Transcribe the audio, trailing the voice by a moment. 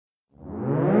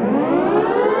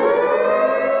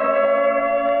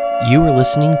You are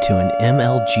listening to an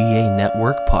MLGA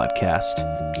Network podcast.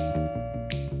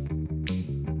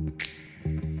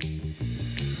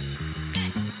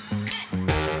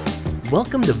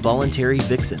 Welcome to Voluntary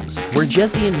Vixens, where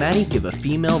Jesse and Maddie give a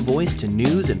female voice to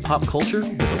news and pop culture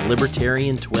with a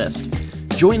libertarian twist.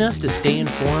 Join us to stay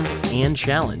informed and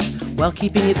challenged while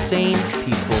keeping it sane,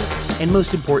 peaceful, and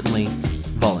most importantly,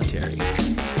 voluntary.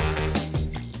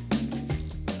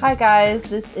 Hi guys,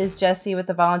 this is Jessie with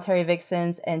the Voluntary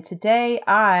Vixens, and today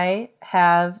I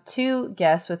have two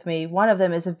guests with me. One of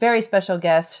them is a very special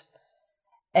guest,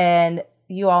 and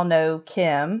you all know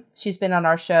Kim. She's been on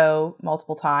our show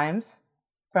multiple times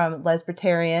from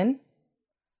Lesbertarian.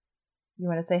 You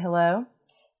want to say hello?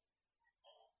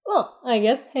 Well, I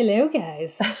guess hello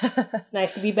guys.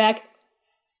 Nice to be back.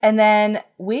 And then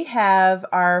we have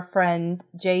our friend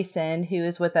Jason who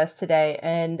is with us today,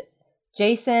 and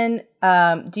Jason,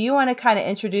 do you want to kind of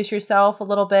introduce yourself a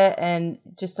little bit and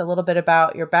just a little bit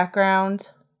about your background?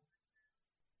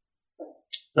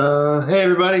 Hey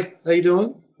everybody, how you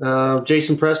doing?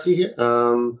 Jason Presti here.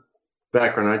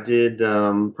 Background, I did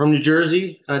from New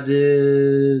Jersey. I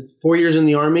did 4 years in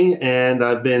the Army, and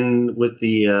I've been with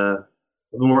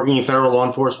I've been working in federal law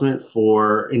enforcement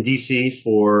in DC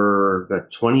for about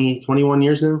 21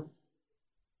 years now.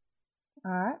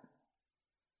 All right.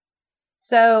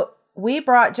 So we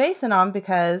brought Jason on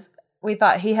because we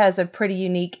thought he has a pretty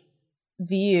unique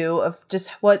view of just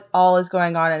what all is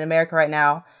going on in America right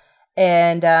now.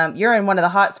 And you're in one of the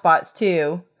hot spots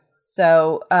too.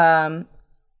 So,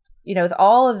 with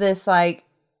all of this,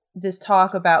 this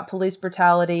talk about police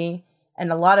brutality and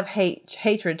a lot of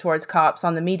hatred towards cops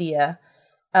on the media,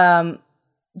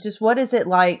 just what is it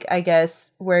like, I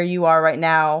guess, where you are right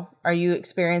now? Are you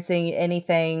experiencing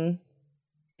anything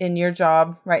in your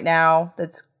job right now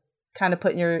that's kind of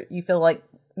you feel like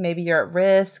maybe you're at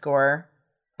risk, or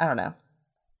I don't know?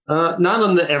 Not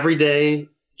on the everyday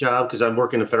job, because I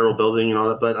work in a federal building and all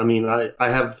that, but I mean, I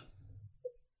have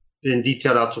been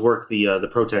detailed out to work the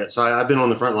protest. So I've been on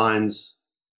the front lines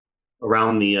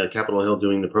around the Capitol Hill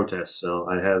doing the protests. So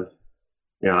I have,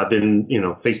 I've been,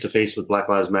 face to face with Black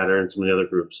Lives Matter and some of the other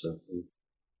groups. So.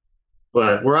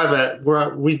 But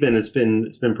where we've been, it's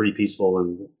been pretty peaceful,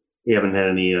 and we haven't had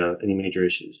any major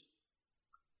issues.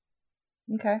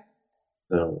 Okay.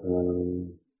 So,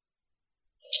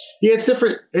 yeah, it's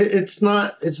different.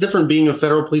 It's different being a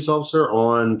federal police officer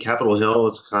on Capitol Hill.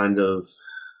 It's kind of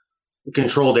a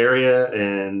controlled area,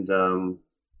 and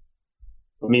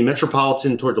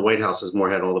Metropolitan toward the White House has more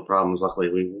had all the problems.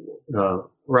 Luckily,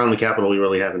 around the Capitol, we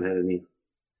really haven't had any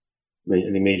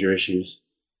major issues,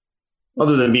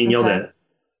 other than being yelled at,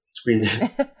 screamed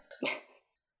at.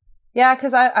 Yeah,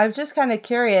 because I was just kind of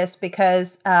curious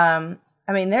because,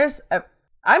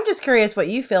 I'm just curious what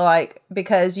you feel like,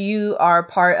 because you are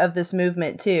part of this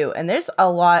movement too. And there's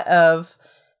a lot of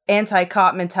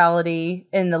anti-cop mentality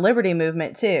in the liberty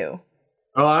movement too.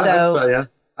 Oh,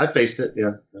 I faced it.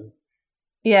 Yeah.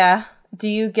 Yeah. Do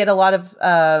you get a lot of,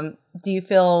 do you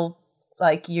feel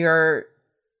like do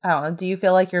you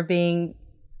feel like you're being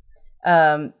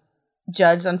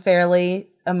judged unfairly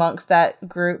amongst that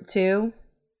group too?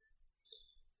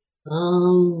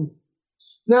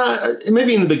 No,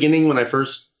 maybe in the beginning when I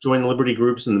first joined the liberty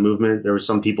groups and the movement, there were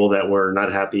some people that were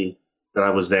not happy that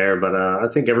I was there, but I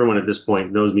think everyone at this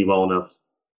point knows me well enough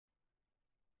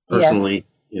personally.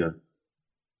 Yeah.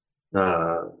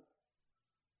 Of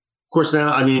course,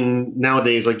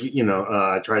 nowadays,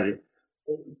 I try to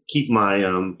keep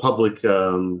my public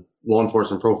law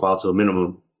enforcement profile to a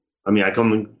minimum. I mean, I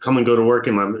come and go to work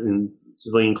in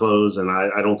civilian clothes, and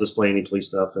I don't display any police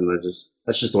stuff, and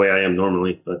that's just the way I am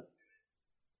normally. But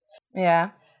yeah.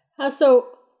 So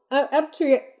I'm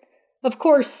curious. Of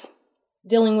course,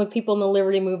 dealing with people in the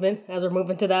liberty movement, as we're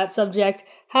moving to that subject,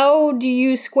 how do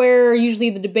you square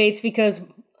usually the debates? Because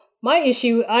my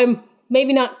issue,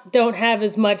 don't have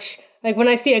as much. Like when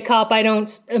I see a cop, I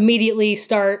don't immediately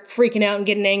start freaking out and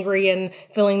getting angry and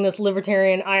feeling this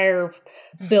libertarian ire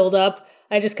build up.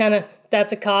 I just kind of,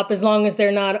 that's a cop. As long as they're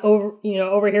not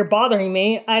over here bothering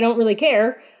me, I don't really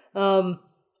care.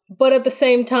 But at the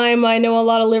same time, I know a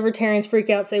lot of libertarians freak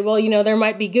out, say, well, there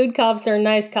might be good cops, there are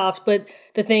nice cops, but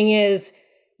the thing is,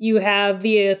 you have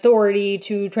the authority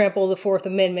to trample the Fourth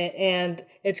Amendment, and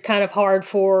it's kind of hard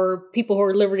for people who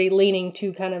are liberty-leaning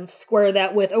to kind of square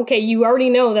that with, okay, you already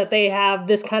know that they have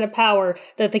this kind of power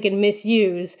that they can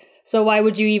misuse, so why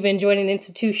would you even join an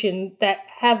institution that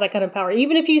has that kind of power?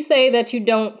 Even if you say that you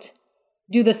don't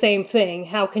do the same thing,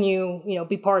 how can you,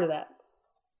 be part of that?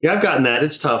 yeah, I've gotten that.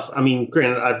 It's tough. I mean,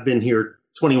 granted, I've been here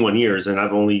 21 years, and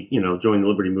I've only, joined the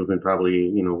liberty movement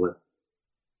probably,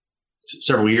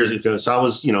 several years ago. So I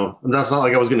was, that's not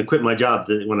like I was going to quit my job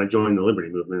when I joined the Liberty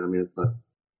Movement. I mean, it's not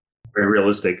very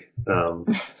realistic.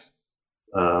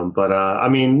 But I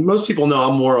mean, most people know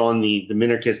I'm more on the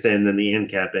minarchist end than the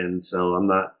ANCAP end. So I'm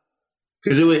not,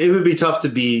 because it would be tough to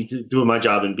be doing my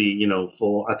job and be,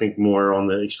 full, I think, more on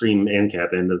the extreme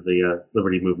ANCAP end of the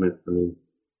Liberty Movement. I mean,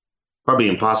 probably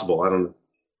impossible. I don't know.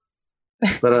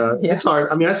 But It's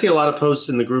hard. I mean, I see a lot of posts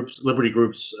in the groups, Liberty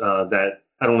groups, that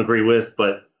I don't agree with.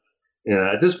 But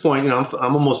at this point, I'm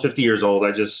almost 50 years old.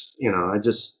 I just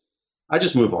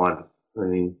move on. I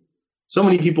mean, so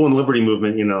many people in the Liberty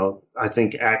Movement, I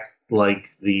think act like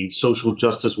the social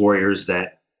justice warriors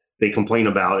that they complain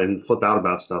about and flip out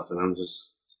about stuff. And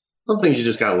some things you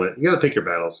just got to pick your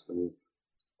battles. I mean,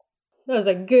 that was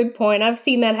a good point. I've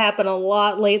seen that happen a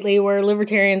lot lately where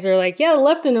libertarians are like, yeah, the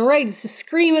left and the right is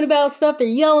screaming about stuff. They're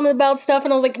yelling about stuff.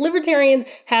 And I was like, libertarians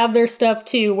have their stuff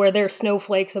too, where they're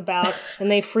snowflakes about and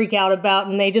they freak out about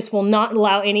and they just will not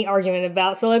allow any argument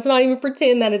about. So let's not even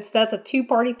pretend that that's a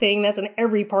two-party thing. That's an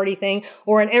every party thing,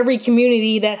 or in every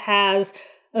community that has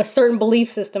a certain belief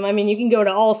system. I mean, you can go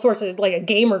to all sorts of, like a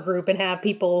gamer group and have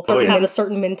people have a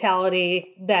certain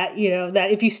mentality that,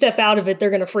 that if you step out of it,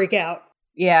 they're going to freak out.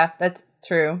 Yeah, that's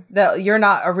true. You're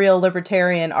not a real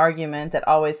libertarian argument that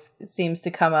always seems to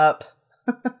come up.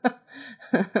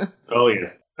 Oh yeah,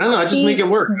 I don't know. I just make it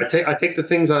work. I take the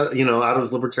things out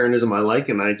of libertarianism I like,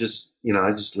 and I just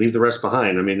leave the rest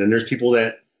behind. I mean, and there's people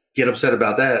that get upset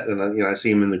about that, and I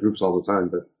see them in the groups all the time.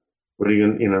 But what are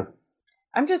you gonna,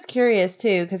 I'm just curious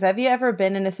too, because have you ever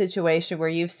been in a situation where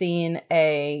you've seen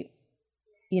a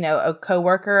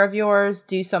coworker of yours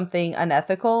do something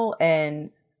unethical,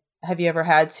 and have you ever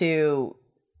had to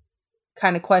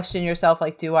kind of question yourself,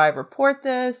 like, do I report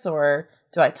this or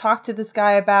do I talk to this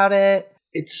guy about it?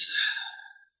 It's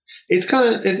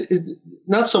kind of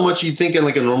not so much you think in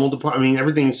like a normal department. I mean,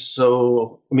 everything's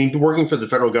so. I mean, working for the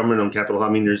federal government on Capitol Hill.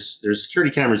 I mean, there's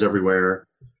security cameras everywhere.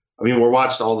 I mean, we're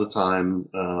watched all the time.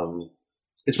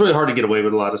 It's really hard to get away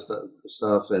with a lot of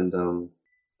stuff. And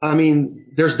I mean,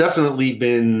 there's definitely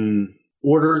been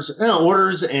orders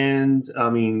and I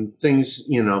mean things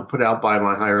put out by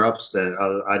my higher ups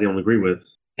that I don't agree with,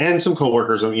 and some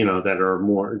coworkers that are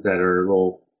a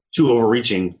little too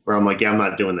overreaching, where I'm like, yeah, I'm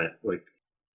not doing that, like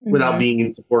without being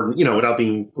insubordinate, without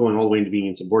going all the way into being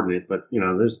insubordinate. But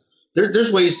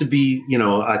there's ways to be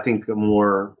I think a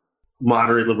more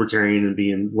moderate libertarian and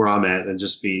being where I'm at, and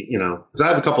just be because I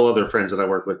have a couple other friends that I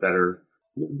work with that are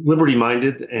liberty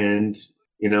minded, and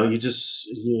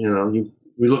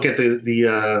we look at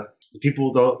the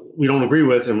people we don't agree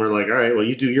with, and we're like, all right, well,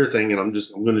 you do your thing, and I'm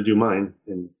going to do mine.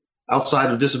 And outside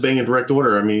of disobeying a direct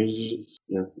order, I mean,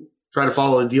 try to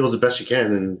follow the deals the best you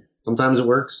can, and sometimes it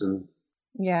works. And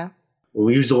yeah,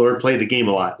 we use the word play the game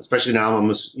a lot, especially now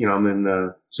I'm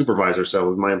in supervisor, so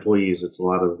with my employees, it's a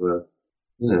lot of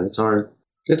it's hard.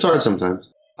 It's hard sometimes.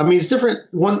 I mean, it's different.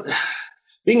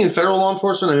 Being in federal law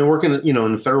enforcement, I mean, working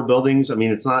in the federal buildings. I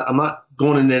mean, I'm not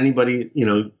going into anybody.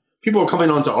 People are coming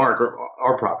onto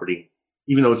our property,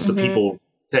 even though it's the people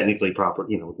technically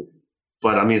property,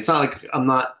 But I mean, it's not like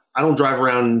I don't drive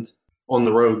around on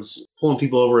the roads pulling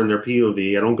people over in their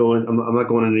POV. I'm not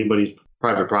going into anybody's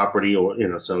private property, or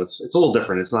so it's a little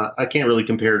different. It's not. I can't really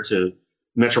compare to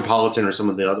Metropolitan or some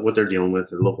of the other what they're dealing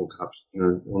with, or local cops,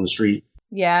 on the street.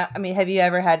 Yeah, I mean, have you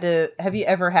ever had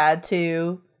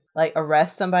to like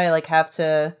arrest somebody, like have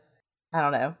to, I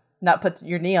don't know, not put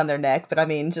your knee on their neck, but I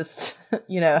mean, just,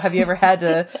 have you ever had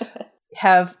to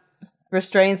have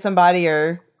restrain somebody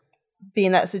or be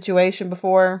in that situation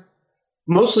before?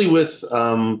 Mostly with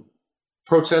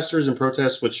protesters and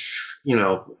protests, which,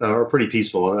 are pretty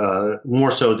peaceful,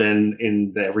 more so than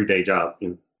in the everyday job.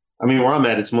 I mean, where I'm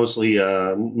at, it's mostly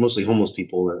homeless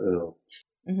people.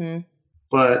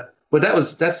 But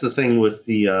that's the thing with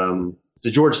the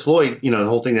George Floyd, the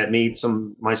whole thing that made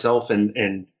myself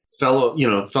and fellow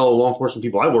law enforcement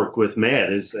people I work with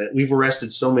mad is that we've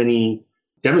arrested so many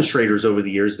demonstrators over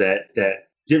the years that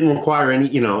didn't require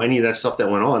any of that stuff that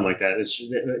went on like that. It's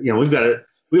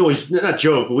we always not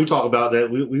joke, but we talk about that.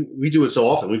 We do it so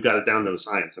often. We've got it down to a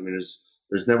science. I mean,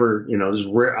 there's never there's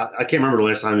rare. I can't remember the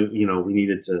last time we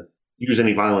needed to use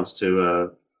any violence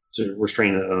to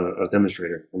restrain a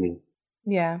demonstrator. I mean,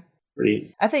 yeah.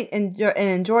 I think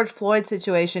in George Floyd's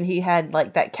situation, he had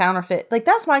like that counterfeit. Like,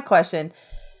 that's my question.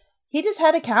 He just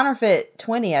had a counterfeit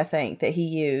 20, I think, that he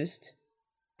used.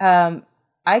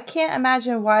 I can't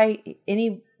imagine why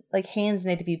any like hands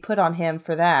need to be put on him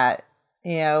for that.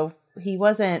 He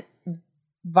wasn't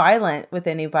violent with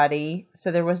anybody, so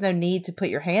there was no need to put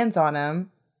your hands on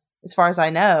him, as far as I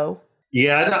know.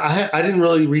 Yeah, I didn't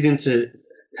really read into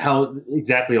how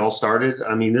exactly all started.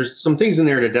 I mean, there's some things in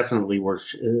there that definitely were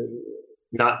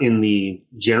not in the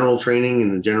general training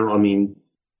and the general. I mean,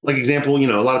 like example,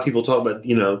 a lot of people talk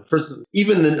about, first,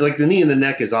 even the knee in the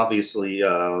neck is obviously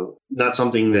not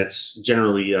something that's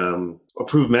generally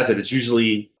approved method. It's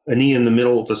usually a knee in the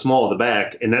middle, the small of the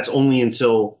back, and that's only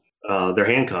until they're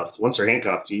handcuffed. Once they're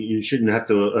handcuffed, you shouldn't have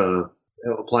to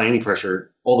apply any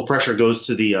pressure. All the pressure goes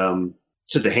to the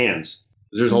hands.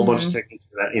 There's a whole bunch of techniques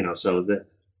for that, so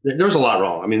there was a lot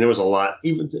wrong. I mean, there was a lot.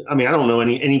 I don't know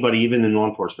anybody even in law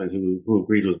enforcement who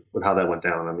agreed with how that went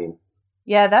down. I mean,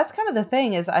 yeah, that's kind of the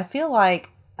thing is I feel like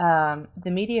the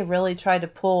media really tried to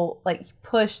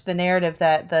push the narrative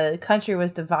that the country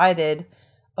was divided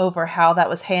over how that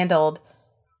was handled.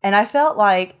 And I felt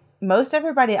like most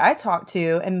everybody I talked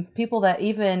to and people that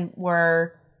even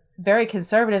were very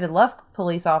conservative and loved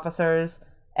police officers,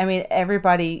 I mean,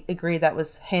 everybody agreed that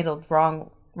was handled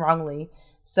wrongly.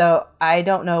 So I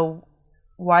don't know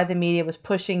why the media was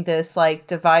pushing this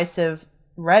divisive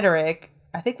rhetoric.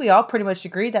 I think we all pretty much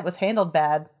agreed that was handled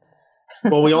bad.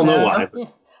 Well, we all know why.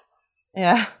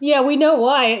 Yeah. Yeah, we know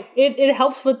why. It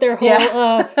helps with their whole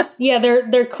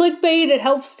their clickbait. It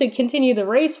helps to continue the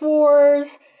race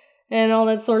wars and all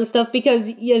that sort of stuff. Because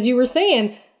as you were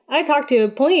saying, I talked to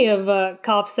plenty of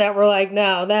cops that were like,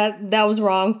 "No, that was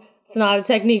wrong. It's not a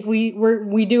technique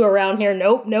we do around here.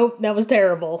 Nope, that was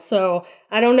terrible." So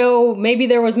I don't know. Maybe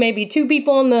there was two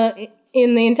people in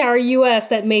the entire U.S.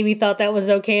 that maybe thought that was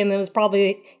okay, and it was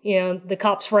probably, the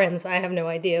cops' friends. I have no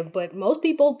idea, but most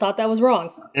people thought that was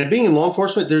wrong. And being in law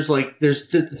enforcement, there's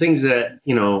things that,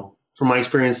 from my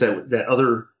experience that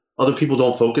other people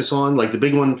don't focus on. Like the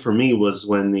big one for me was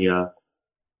when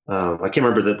I can't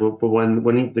remember that, but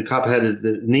when the cop had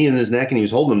the knee in his neck and he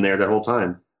was holding him there that whole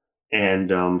time,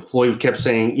 and Floyd kept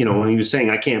saying, when he was saying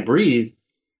I can't breathe,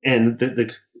 and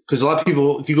because a lot of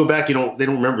people, if you go back, they don't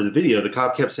remember the video. The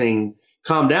cop kept saying,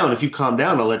 "Calm down. If you calm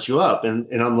down, I'll let you up." And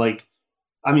I'm like,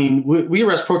 I mean, we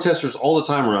arrest protesters all the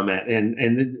time where I'm at, and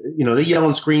they yell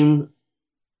and scream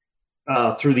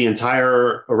through the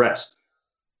entire arrest,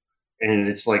 and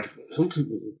it's like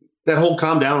that whole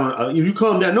calm down. You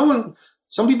calm down. No one.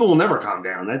 Some people will never calm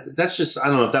down. That's just, I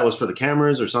don't know if that was for the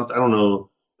cameras or something. I don't know,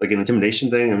 like an intimidation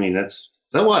thing. I mean, is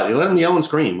that what? You let them yell and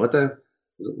scream. What the,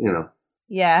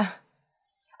 Yeah.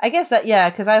 I guess that,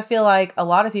 because I feel like a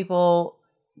lot of people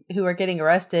who are getting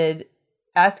arrested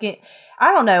asking,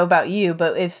 I don't know about you,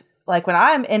 but if, when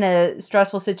I'm in a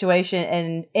stressful situation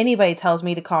and anybody tells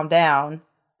me to calm down,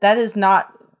 that is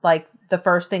not, the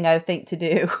first thing I think to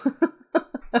do.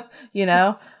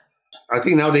 I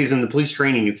think nowadays in the police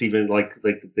training, it's even like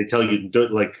they tell you,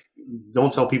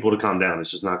 don't tell people to calm down.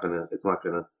 It's just not gonna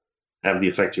have the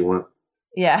effect you want.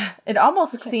 Yeah, it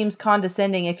almost seems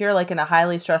condescending if you're in a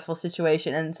highly stressful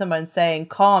situation and someone's saying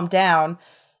calm down,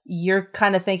 you're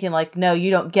kind of thinking no, you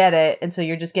don't get it, and so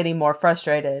you're just getting more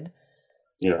frustrated.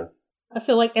 Yeah. I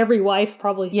feel like every wife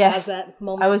probably has that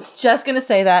moment. I was just going to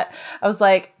say that. I was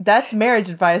like, that's marriage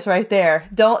advice right there.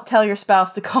 Don't tell your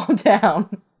spouse to calm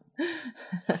down.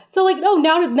 So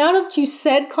now that you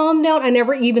said calm down, I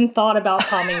never even thought about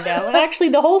calming down. Actually,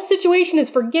 the whole situation is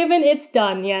forgiven. It's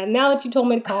done. Yeah, now that you told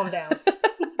me to calm down.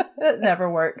 It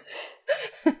never works.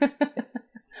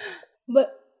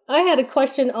 But I had a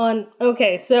question on,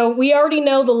 so we already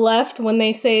know the left when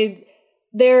they say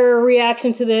their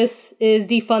reaction to this is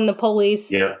defund the police.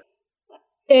 Yeah.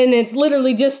 And it's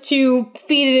literally just to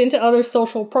feed it into other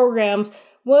social programs.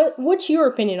 What's your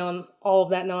opinion on all of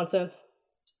that nonsense?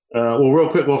 Well, real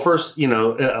quick. Well, first,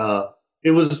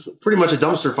 it was pretty much a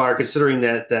dumpster fire considering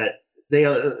that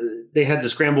they had to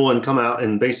scramble and come out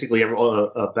and basically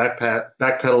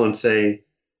backpedal and say,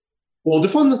 well,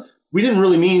 we didn't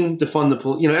really mean defund the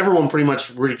police. Everyone pretty much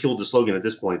ridiculed the slogan at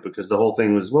this point because the whole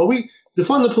thing was, well,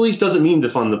 defund the police doesn't mean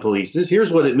defund the police.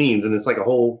 Here's what it means. And it's like a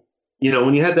whole,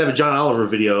 when you had to have a John Oliver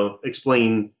video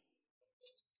explain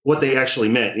what they actually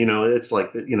meant, it's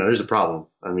like, there's a problem.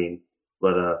 I mean,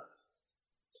 but,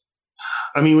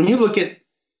 when you look at,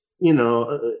 when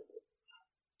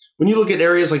you look at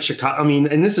areas like Chicago,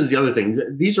 and this is the other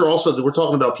thing, these are also, we're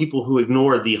talking about people who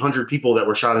ignored the 100 people that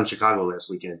were shot in Chicago last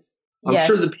weekend. I'm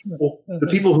sure the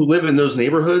people who live in those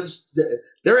neighborhoods,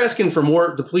 they're asking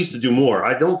for the police to do more.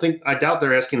 I doubt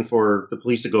they're asking for the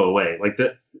police to go away. Like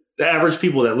the average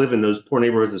people that live in those poor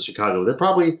neighborhoods of Chicago,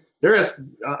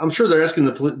 I'm sure they're asking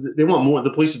they want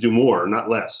the police to do more, not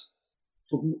less.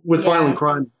 With violent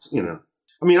crimes,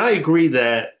 I agree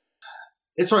that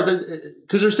it's hard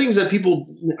because there's things that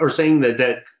people are saying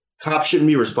that cops shouldn't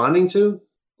be responding to.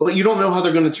 But you don't know how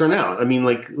they're going to turn out.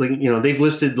 They've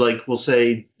listed, we'll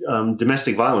say,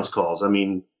 domestic violence calls.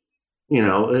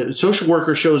 a social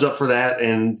worker shows up for that,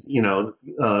 and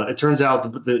it turns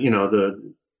out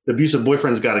the abusive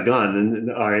boyfriend's got a gun,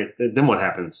 and all right, then what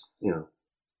happens?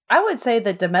 I would say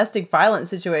that domestic violence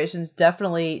situations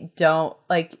definitely don't,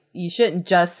 like, you shouldn't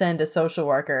just send a social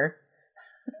worker.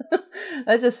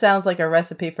 That just sounds like a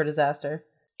recipe for disaster.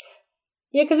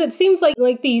 Yeah, because it seems like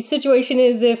the situation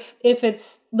is if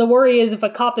it's the worry is if a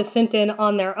cop is sent in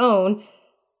on their own,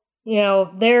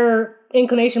 their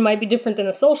inclination might be different than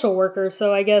a social worker.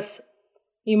 So I guess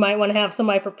you might want to have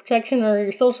somebody for protection, or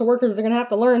your social workers are going to have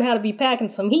to learn how to be packing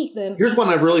some heat then. Here's one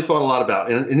I've really thought a lot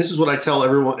about, and this is what I tell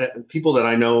people that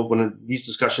I know when these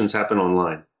discussions happen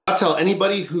online. I tell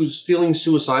anybody who's feeling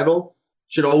suicidal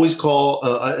should always call,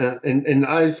 and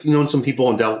I've known some people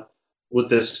and dealt with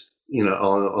this,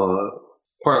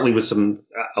 partly with some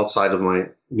outside of my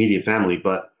immediate family,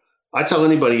 but I tell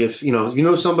anybody if you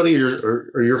know somebody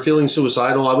or you're feeling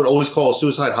suicidal, I would always call a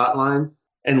suicide hotline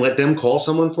and let them call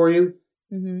someone for you.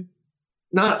 Mm-hmm.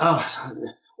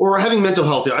 Or having mental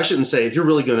health. I shouldn't say if you're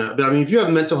really gonna, but I mean if you have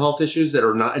mental health issues that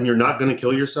are not, and you're not going to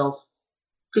kill yourself,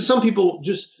 because some people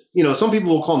some people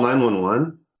will call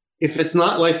 911 if it's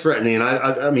not life threatening. And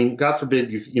I mean, God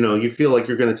forbid you feel like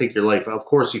you're going to take your life. Of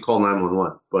course you call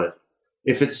 911, but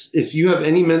if you have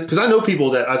any because I know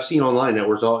people that I've seen online that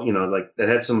were that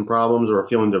had some problems or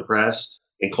feeling depressed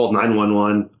and called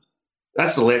 911.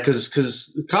 That's the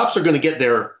because cops are going to get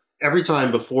there every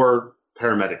time before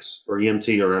paramedics or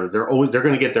EMT or they're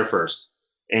going to get there first.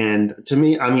 And to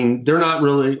me, I mean, they're not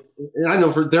really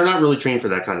trained for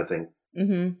that kind of thing.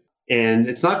 Mm-hmm. And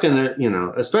it's not going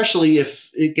to, especially if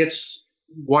it gets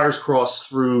wires crossed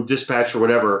through dispatch or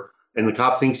whatever, and the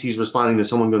cop thinks he's responding to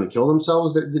someone going to kill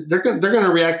themselves, they're going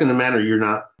to react in a manner you're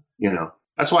not,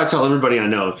 That's why I tell everybody I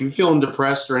know, if you're feeling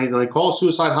depressed or anything, like call a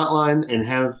suicide hotline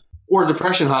or a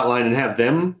depression hotline and have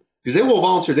them, because they will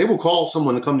volunteer. They will call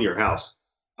someone to come to your house.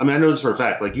 I mean, I know this for a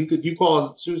fact. Like you call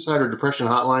a suicide or depression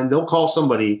hotline, they'll call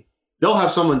somebody, they'll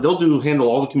handle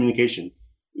all the communication.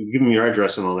 You give them your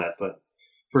address and all that. But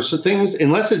for some things,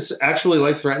 unless it's actually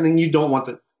life threatening, you don't want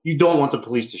the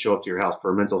police to show up to your house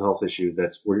for a mental health issue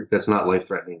that's not life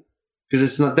threatening, because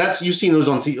it's not. You've seen those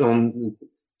on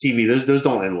TV. Those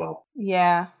don't end well.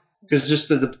 Yeah. Because just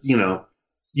you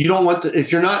don't want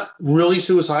if you're not really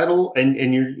suicidal and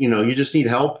you just need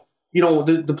help.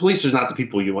 The police is not the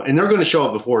people you want, and they're going to show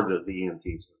up before the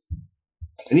EMTs.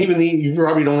 And even you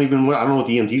probably don't even. I don't know what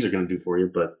the EMTs are going to do for you,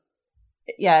 but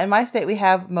yeah, in my state we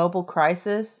have mobile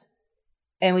crisis.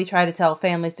 And we try to tell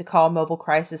families to call mobile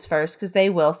crisis first, because they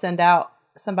will send out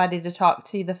somebody to talk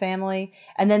to the family.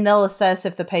 And then they'll assess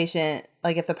if the patient,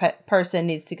 if the person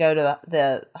needs to go to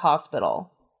the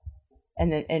hospital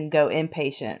and go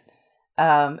inpatient.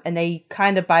 And they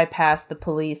kind of bypass the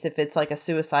police if it's like a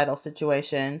suicidal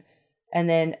situation. And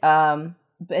then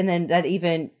that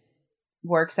even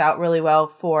works out really well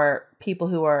for people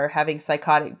who are having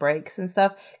psychotic breaks and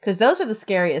stuff. Because those are the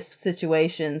scariest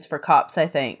situations for cops, I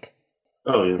think.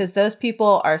 Oh, yeah. Because those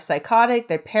people are psychotic,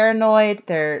 they're paranoid,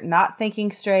 they're not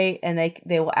thinking straight, and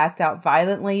they will act out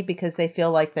violently because they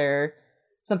feel like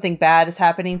something bad is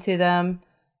happening to them,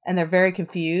 and they're very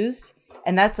confused.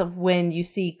 And that's when you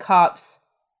see cops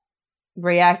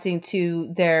reacting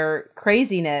to their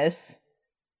craziness,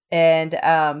 and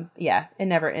it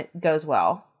never goes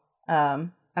well. I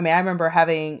remember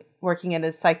working in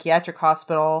a psychiatric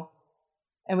hospital.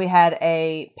 And we had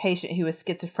a patient who was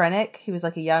schizophrenic. He was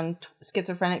like a young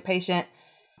schizophrenic patient.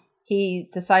 He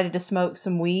decided to smoke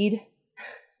some weed,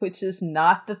 which is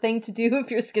not the thing to do if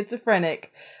you're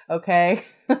schizophrenic. Okay.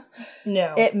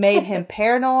 No. It made him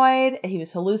paranoid. He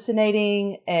was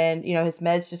hallucinating, and his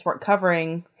meds just weren't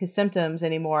covering his symptoms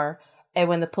anymore. And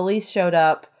when the police showed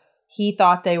up, he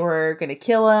thought they were going to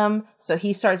kill him. So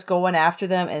he starts going after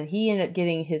them, and he ended up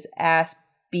getting his ass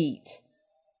beat.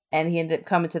 And he ended up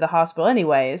coming to the hospital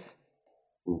anyways.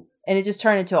 And it just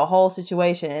turned into a whole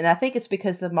situation. And I think it's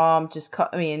because the mom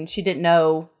she didn't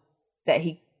know that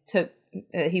he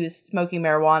was smoking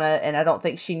marijuana. And I don't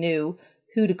think she knew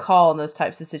who to call in those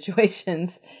types of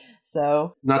situations.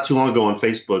 So. Not too long ago on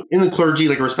Facebook, in the clergy,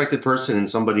 like a respected person, and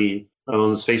somebody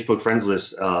on his Facebook friends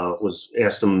list was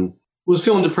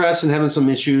feeling depressed and having some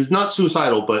issues, not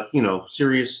suicidal, but,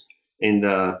 serious. And,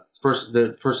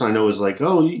 the person I know is like,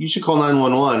 oh, you should call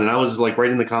 911. And I was like,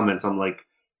 right in the comments, I'm like,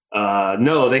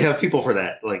 no, they have people for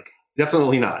that. Like,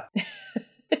 definitely not.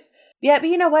 Yeah, but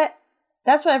you know what?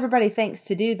 That's what everybody thinks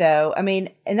to do, though. I mean,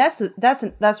 and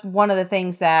that's one of the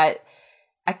things that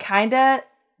I kind of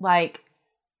like.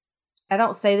 I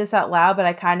don't say this out loud, but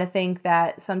I kind of think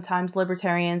that sometimes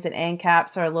libertarians and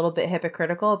ANCAPs are a little bit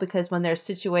hypocritical, because when there's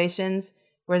situations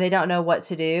where they don't know what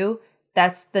to do,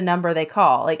 that's the number they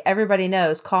call. Like, everybody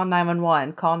knows, call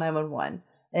 911, call 911.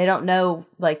 They don't know,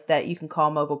 like, that you can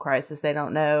call mobile crisis. They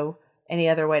don't know any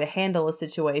other way to handle a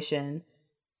situation.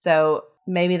 So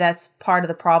maybe that's part of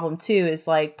the problem too, is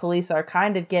like police are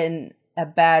kind of getting a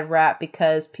bad rap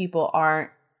because people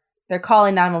they're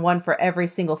calling 911 for every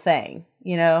single thing,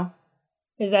 you know?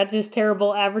 Is that just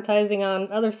terrible advertising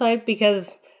on other side?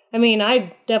 Because, I mean,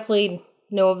 I definitely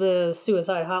know of the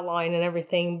suicide hotline and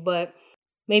everything, but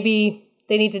maybe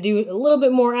they need to do a little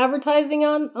bit more advertising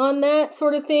on that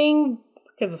sort of thing.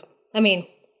 Because, I mean,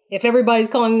 if everybody's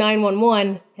calling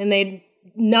 911 and they're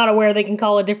not aware they can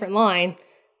call a different line,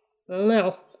 I don't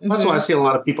know. That's why I see a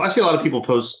lot of people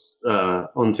post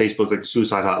on Facebook, like a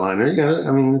suicide hotline. Or, you know,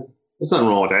 I mean, there's nothing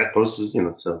wrong with that. Post is, you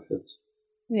know, so it's,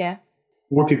 Yeah.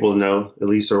 more people know, at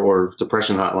least, or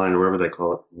depression hotline or whatever they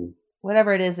call it.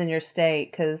 Whatever it is in your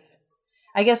state, because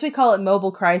I guess we call it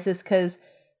mobile crisis because,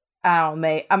 I don't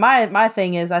know, my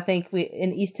thing is, I think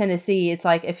in East Tennessee, it's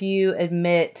like if you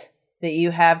admit that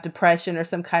you have depression or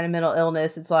some kind of mental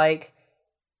illness, it's like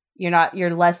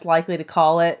you're less likely to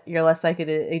call it, you're less likely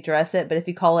to address it. But if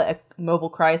you call it a mobile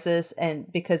crisis,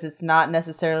 and because it's not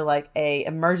necessarily like a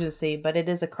emergency, but it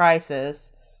is a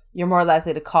crisis, you're more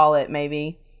likely to call it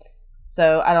maybe.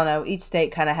 So I don't know, each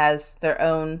state kind of has their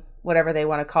own whatever they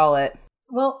want to call it.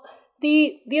 Well,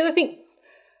 the other thing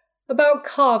about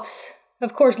cops,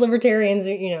 of course, libertarians,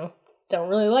 you know, don't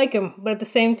really like them. But at the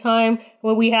same time,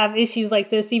 when we have issues like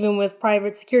this, even with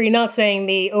private security, not saying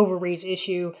the overreach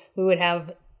issue we would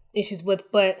have issues with,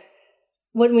 but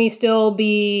wouldn't we still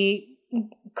be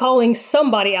calling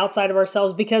somebody outside of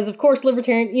ourselves? Because, of course,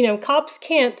 libertarian, you know, cops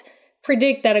can't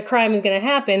predict that a crime is going to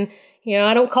happen. You know,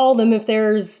 I don't call them if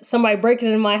there's somebody breaking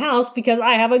into my house because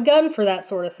I have a gun for that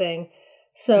sort of thing.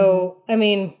 So, I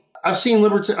mean, I've seen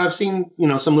you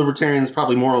know, some libertarians,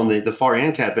 probably more on the far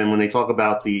ANCAP end, when they talk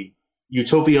about the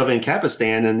utopia of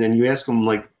Ancapistan, and then you ask them,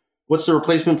 like, what's the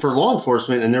replacement for law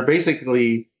enforcement? And they're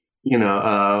basically, you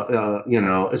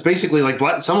know, it's basically like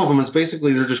some of them, it's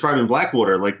basically they're describing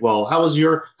Blackwater. Like, well, how was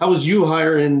you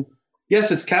hiring? Yes,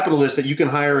 it's capitalist that you can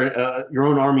hire your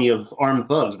own army of armed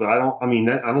thugs, but I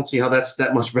don't see how that's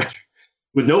that much better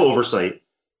with no oversight.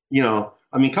 You know,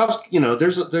 I mean, cops, you know,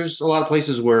 there's a lot of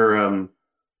places where,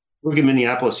 look at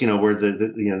Minneapolis, you know, where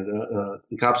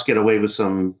the cops get away with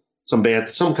some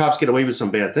cops get away with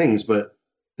some bad things, but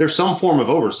there's some form of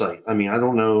oversight. I mean, I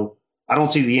don't know. I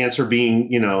don't see the answer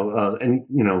being, you know, and,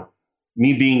 you know,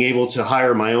 me being able to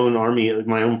hire my own army,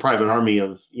 my own private army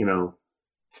of, you know,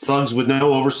 thugs with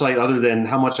no oversight other than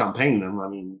how much I'm paying them. I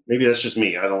mean, maybe that's just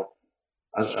me. I don't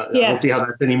see how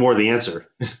that's any more the answer.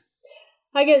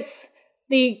 I guess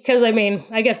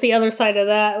the other side of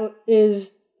that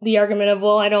is the argument of,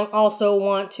 well, I don't also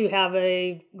want to have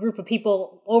a group of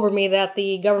people over me that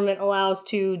the government allows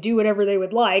to do whatever they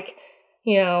would like,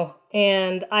 you know,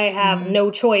 and I have no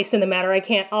choice in the matter. I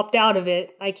can't opt out of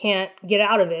it. I can't get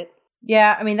out of it.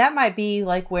 Yeah, I mean, that might be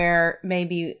like where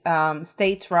maybe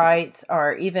states' rights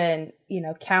or even, you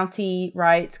know, county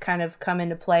rights kind of come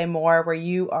into play more, where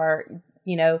you are,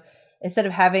 you know, instead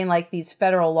of having like these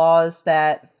federal laws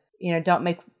that, you know, don't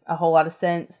make a whole lot of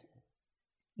sense,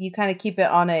 you kind of keep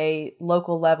it on a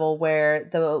local level where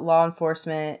the law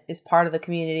enforcement is part of the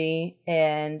community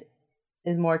and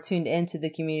is more tuned into the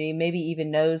community, maybe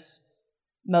even knows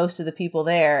most of the people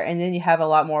there. And then you have a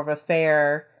lot more of a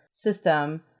fair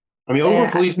system. I mean,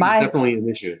 over-policing is definitely an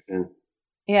issue.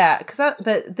 Yeah,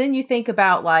 but then you think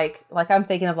about like I'm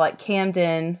thinking of like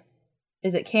Camden.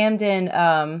 Is it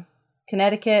Camden,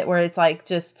 Connecticut, where it's like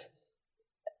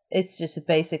it's just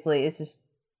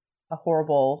a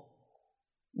horrible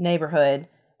neighborhood,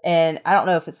 and I don't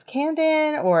know if it's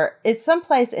Camden or it's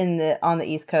someplace on the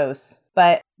East Coast,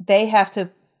 but they have to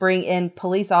bring in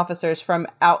police officers from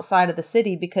outside of the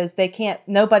city because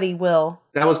nobody will.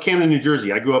 That was Camden, New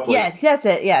Jersey. I grew up. Yes, that's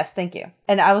it. Yes, thank you.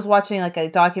 And I was watching like a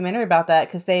documentary about that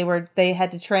because they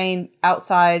had to train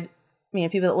outside, you know,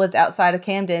 people that lived outside of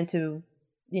Camden to,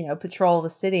 you know, patrol the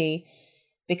city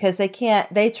because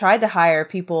they tried to hire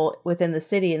people within the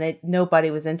city and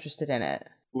nobody was interested in it.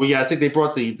 Well, yeah, I think they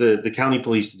brought the county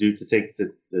police to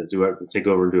take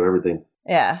over and do everything.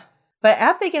 Yeah. But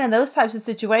I'm thinking in those types of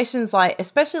situations, like,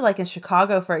 especially like in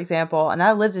Chicago, for example, and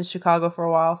I lived in Chicago for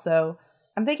a while. So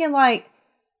I'm thinking like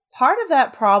part of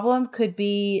that problem could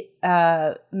be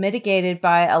mitigated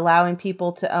by allowing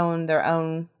people to own their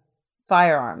own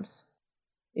firearms.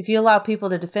 If you allow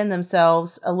people to defend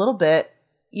themselves a little bit,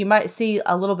 you might see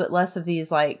a little bit less of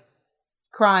these like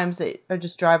crimes that are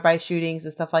just drive-by shootings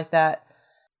and stuff like that.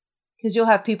 Because you'll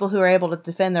have people who are able to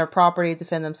defend their property,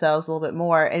 defend themselves a little bit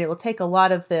more. And it will take a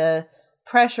lot of the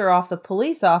pressure off the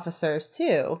police officers,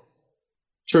 too.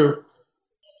 True.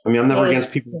 I mean, I'm never Yes.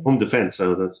 against people's home defense,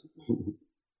 so that's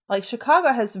Like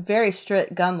Chicago has very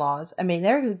strict gun laws. I mean,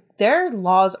 their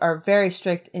laws are very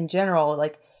strict in general.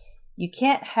 Like you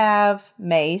can't have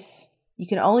mace. You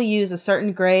can only use a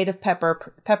certain grade of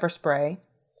pepper spray.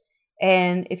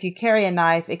 And if you carry a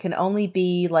knife, it can only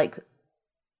be like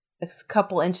a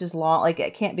couple inches long. Like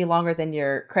it can't be longer than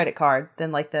your credit card,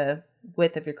 than like the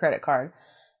width of your credit card.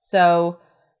 So,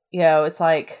 it's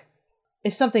like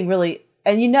if something really,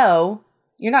 and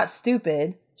you're not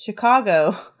stupid.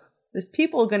 Chicago, there's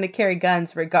people going to carry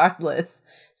guns regardless.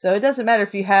 So it doesn't matter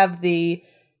if you have the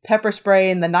pepper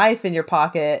spray and the knife in your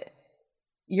pocket,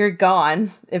 you're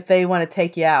gone if they want to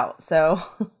take you out. So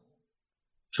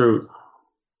true.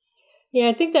 Yeah,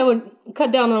 I think that would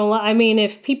cut down on a lot. I mean,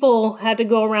 if people had to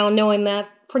go around knowing that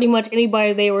pretty much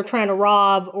anybody they were trying to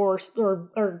rob or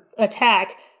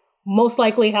attack most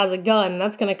likely has a gun,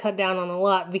 that's going to cut down on a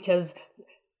lot, because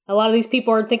a lot of these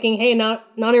people are thinking, hey, not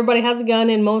everybody has a gun,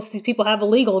 and most of these people have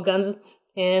illegal guns,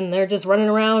 and they're just running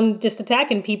around just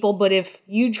attacking people. But if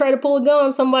you try to pull a gun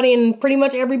on somebody and pretty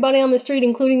much everybody on the street,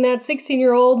 including that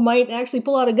 16-year-old, might actually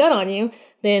pull out a gun on you,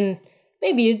 then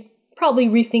maybe you'd probably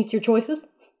rethink your choices.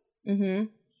 Mm-hmm.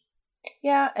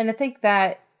 Yeah, and I think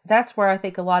that's where I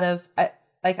think a lot of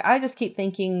I just keep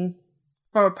thinking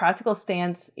from a practical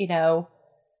stance,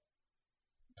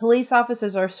 police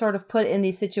officers are sort of put in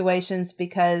these situations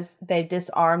because they've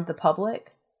disarmed the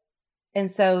public.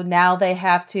 And so now they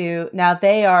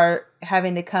are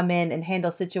having to come in and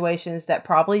handle situations that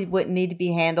probably wouldn't need to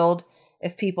be handled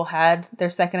if people had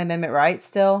their Second Amendment rights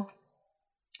still.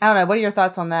 I don't know. What are your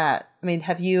thoughts on that? I mean,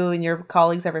 have you and your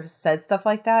colleagues ever said stuff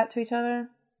like that to each other?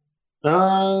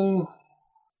 Not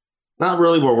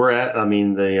really where we're at. I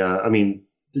mean,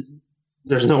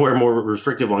 there's nowhere more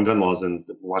restrictive on gun laws than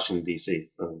Washington, D.C.,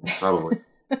 probably.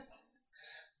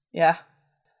 Yeah.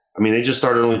 I mean, they just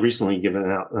started only recently giving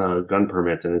out gun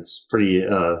permits, and it's pretty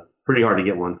hard to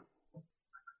get one.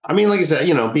 I mean, like I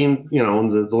said, being,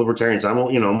 the libertarians, I'm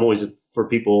always for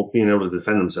people being able to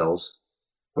defend themselves.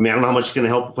 I mean, I don't know how much it's going to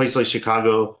help a place like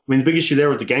Chicago. I mean, the big issue there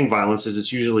with the gang violence is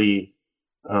it's usually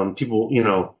people,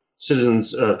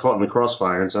 citizens caught in the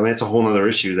crossfire. And so, I mean, it's a whole other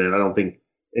issue that I don't think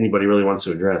anybody really wants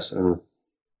to address.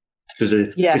 Because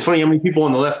it's funny how many people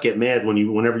on the left get mad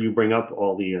whenever you bring up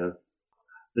all the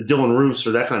Dylan Roofs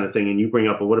or that kind of thing, and you bring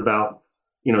up, well, what about,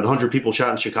 the 100 people shot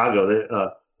in Chicago?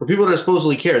 That for people that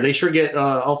supposedly care, they sure get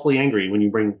awfully angry when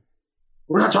you bring.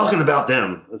 We're not talking about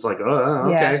them. It's like, oh,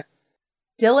 okay. Yeah.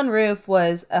 Dylan Roof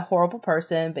was a horrible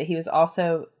person, but he was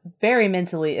also very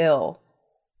mentally ill.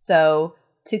 So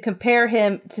to compare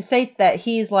him, to say that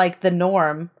he's like the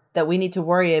norm that we need to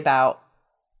worry about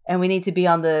and we need to be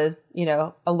on the,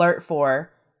 alert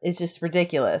for, is just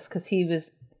ridiculous, because he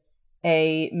was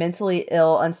a mentally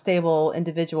ill, unstable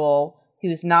individual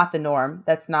who's not the norm.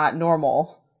 That's not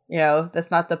normal. That's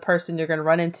not the person you're going to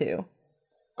run into.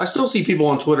 I still see people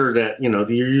on Twitter that,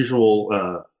 the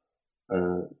usual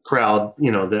crowd,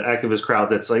 the activist crowd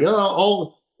that's like,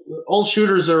 oh, all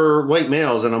shooters are white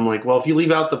males, and I'm like, well, if you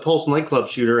leave out the Pulse nightclub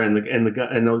shooter and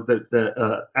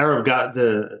the Arab guy,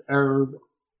 the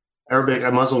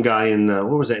Arabic Muslim guy in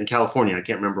what was that, in California? I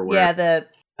can't remember where. Yeah,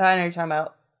 I know you're talking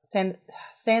about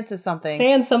Sansa something.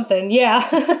 San something, yeah.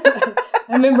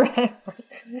 I remember that.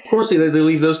 Of course, they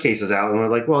leave those cases out, and we're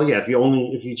like, well, yeah, if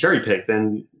you cherry pick,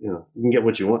 then you can get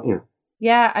what you want.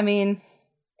 Yeah, I mean.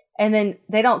 And then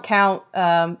they don't count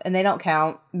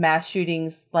mass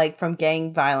shootings like from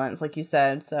gang violence, like you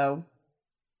said. So,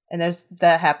 and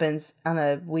that happens on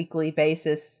a weekly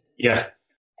basis. Yeah.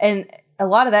 And a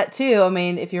lot of that too. I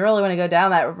mean, if you really want to go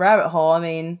down that rabbit hole, I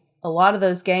mean, a lot of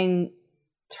those gang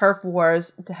turf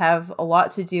wars have a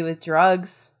lot to do with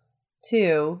drugs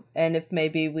too. And if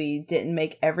maybe we didn't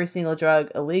make every single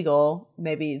drug illegal,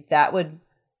 maybe that would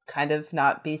kind of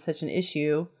not be such an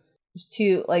issue. There's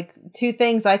two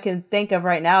things I can think of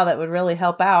right now that would really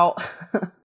help out.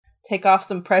 Take off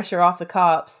some pressure off the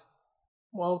cops.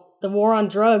 Well, the war on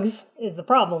drugs is the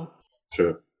problem.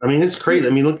 True. I mean, it's crazy. I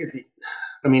mean, look at is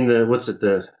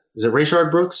it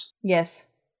Rayshard Brooks? Yes.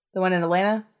 The one in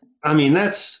Atlanta? I mean,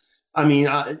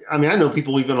 I know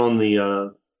people even on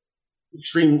the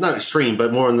not extreme,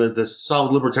 but more on the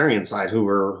solid libertarian side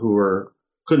who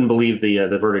couldn't believe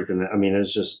the verdict in that. I mean,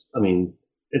 it's just,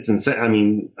 it's insane. I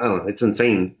mean, I don't know. It's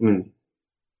insane. I mean,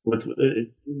 with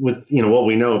what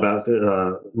we know about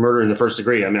murder in the first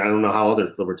degree. I mean, I don't know how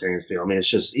other libertarians feel. I mean, it's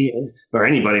just, or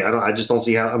anybody. I just don't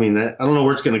see how. I mean, I don't know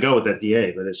where it's going to go with that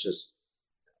DA, but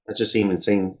that just seemed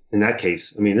insane in that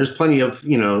case. I mean, there's plenty of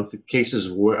cases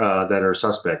that are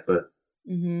suspect, but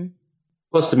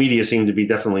plus the media seem to be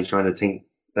definitely trying to taint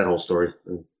that whole story.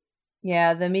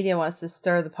 Yeah, the media wants to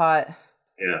stir the pot.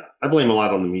 Yeah, I blame a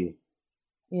lot on the media.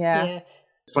 Yeah.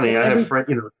 It's funny. I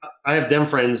have Dem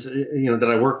friends, that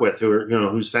I work with who are,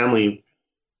 whose family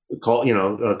a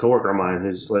coworker of mine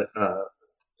who's like,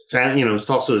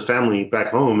 talks to his family back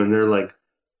home, and they're like,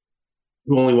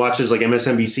 who only watches like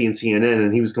MSNBC and CNN,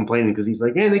 and he was complaining because he's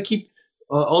like, they keep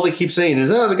all they keep saying is,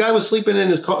 the guy was sleeping in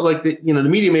his car. Like the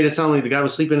media made it sound like the guy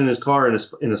was sleeping in his car in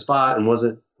a spot and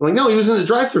wasn't. I'm like, no, he was in the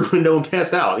drive-through window and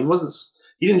passed out. He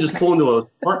didn't just pull into a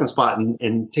parking spot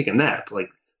and take a nap. Like,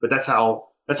 but that's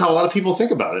how a lot of people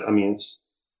think about it. I mean,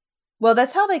 well,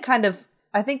 that's how they kind of.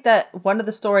 I think that one of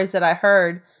the stories that I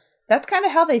heard, that's kind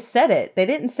of how they said it. They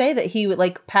didn't say that he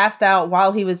like passed out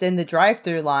while he was in the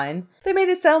drive-through line. They made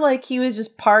it sound like he was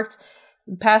just parked,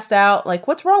 passed out. Like,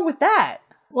 what's wrong with that?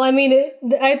 Well, I mean,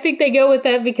 I think they go with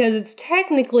that because it's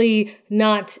technically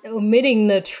not omitting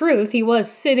the truth. He was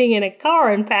sitting in a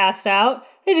car and passed out.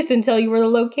 They just didn't tell you where the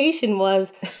location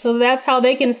was. So that's how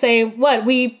they can say, what,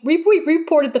 we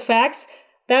reported the facts.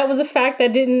 That was a fact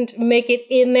that didn't make it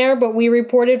in there, but we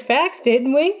reported facts,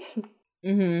 didn't we?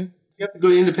 Mm-hmm. You have to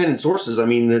go to independent sources. I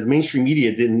mean, the mainstream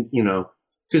media didn't,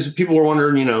 because people were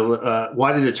wondering,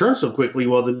 why did it turn so quickly?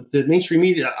 Well, the mainstream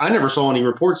media, I never saw any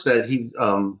reports that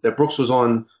that Brooks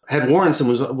had warrants and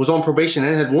was on probation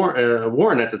and had a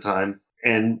warrant at the time.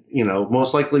 And,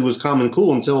 most likely was calm and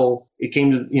cool until it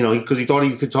came to, because he thought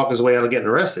he could talk his way out of getting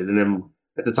arrested. And then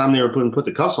at the time they were put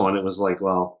the cuffs on, it was like,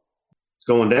 well, it's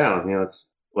going down, you're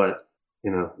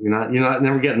not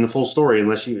never getting the full story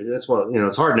unless it's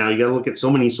hard now. You got to look at so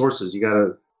many sources. You got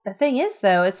to. The thing is,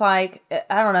 though, it's like,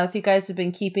 I don't know if you guys have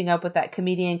been keeping up with that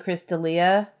comedian Chris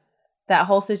D'Elia, that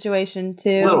whole situation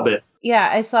too. A little bit.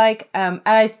 Yeah, it's like,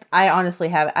 I honestly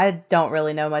haven't. I don't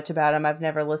really know much about him. I've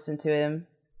never listened to him.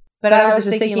 But I was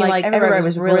just thinking like everybody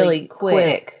was really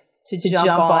quick to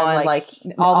jump on, like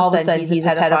all of a sudden he's a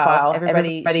pedophile.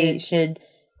 Everybody should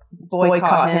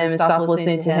boycott him and stop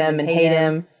listening to him and hate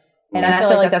him. And I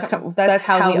feel like that's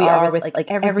how we are with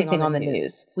like everything on the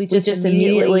news. We just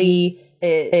immediately.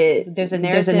 There's a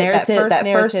narrative. That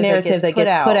first narrative that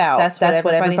gets put out. That's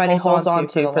what everybody holds on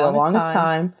to for the longest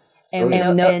time. And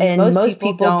most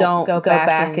people don't go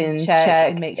back and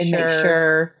check and make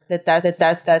sure that that's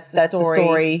the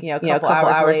story. A couple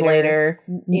hours later.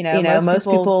 Most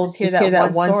people just hear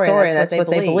that one story and that's what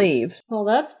they believe. Well,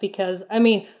 that's because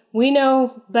we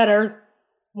know better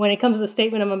when it comes to the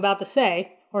statement I'm about to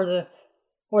say, or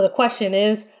the question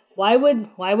is, why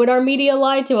would our media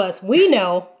lie to us? We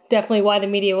know definitely why the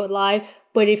media would lie,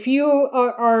 but if you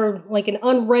are like an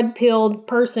unred-pilled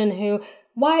person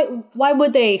why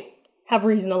would they have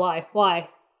reason to lie? Why?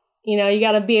 You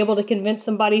got to be able to convince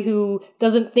somebody who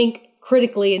doesn't think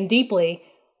critically and deeply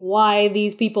why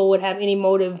these people would have any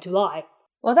motive to lie.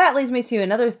 Well, that leads me to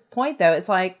another point, though. It's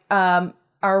like, are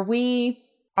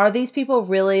these people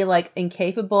really like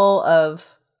incapable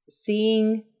of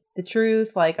seeing the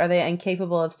truth? Like, are they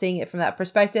incapable of seeing it from that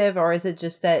perspective? Or is it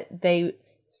just that they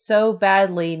so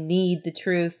badly need the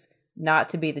truth not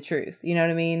to be the truth? You know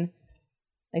what I mean?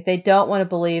 Like, they don't want to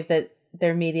believe that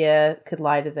their media could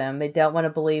lie to them. They don't want to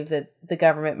believe that the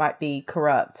government might be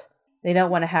corrupt. They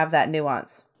don't want to have that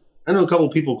nuance. I know a couple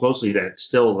of people closely that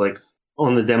still like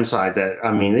on the Dem side that,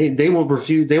 they will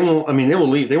refuse. They will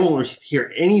leave. They won't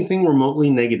hear anything remotely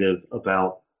negative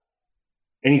about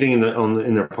anything in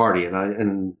their party.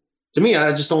 And to me,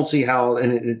 I just don't see how,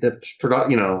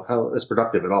 how it's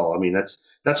productive at all. I mean,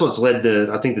 that's what's led to,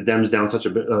 I think, the Dems down such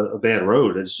a bad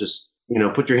road. It's just,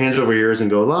 put your hands over your ears and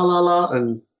go la la la,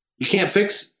 and you can't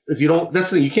fix if you don't.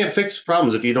 That's the thing. You can't fix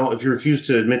problems if you refuse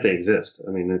to admit they exist.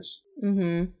 I mean, it's.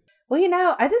 Mm-hmm.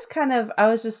 Well, I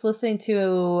was just listening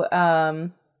to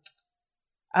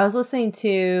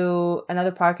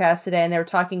another podcast today, and they were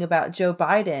talking about Joe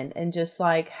Biden and just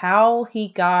like how he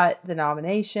got the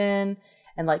nomination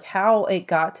and like how it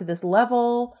got to this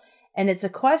level. And it's a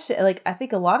question, like, I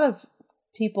think a lot of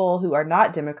people who are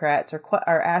not Democrats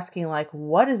are asking, like,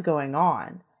 what is going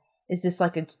on? Is this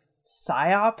like a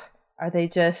psyop?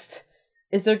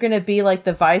 Is there going to be like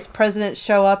the vice president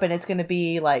show up and it's going to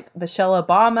be like Michelle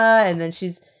Obama, and then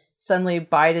suddenly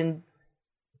Biden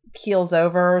keels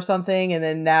over or something, and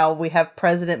then now we have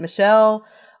President Michelle,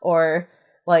 or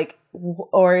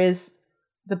is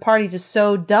the party just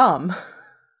so dumb?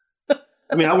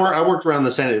 I worked around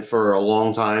the Senate for a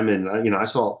long time, and I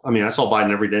saw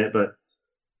Biden every day, but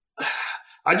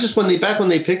I just when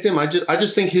they picked him, I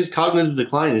just think his cognitive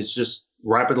decline has just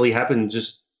rapidly happened,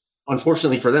 just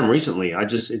unfortunately for them recently. It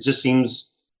just seems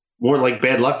more like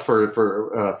bad luck for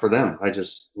them.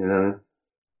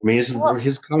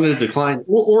 His cognitive decline,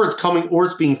 or it's coming, or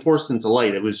it's being forced into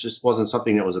light. It wasn't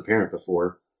something that was apparent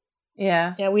before.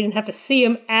 Yeah. Yeah, we didn't have to see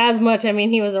him as much. I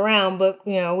mean, he was around, but,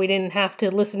 we didn't have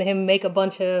to listen to him make a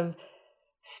bunch of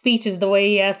speeches the way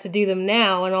he has to do them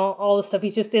now and all this stuff.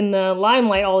 He's just in the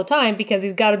limelight all the time because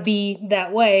he's got to be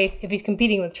that way if he's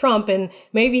competing with Trump. And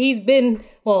maybe he's been,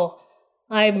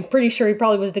 I'm pretty sure he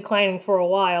probably was declining for a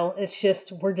while. It's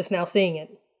just, we're just now seeing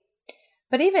it.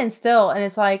 But even still, and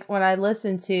it's like when I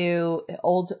listen to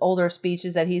older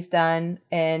speeches that he's done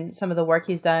and some of the work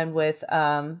he's done with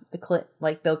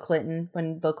Bill Clinton,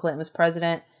 when Bill Clinton was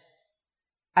president,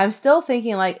 I'm still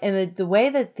thinking like in the way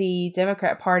that the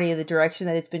Democrat Party, the direction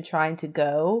that it's been trying to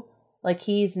go, like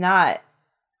he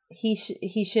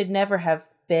should never have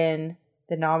been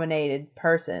the nominated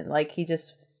person. Like he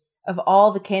just, of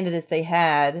all the candidates they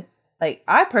had, like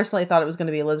I personally thought it was going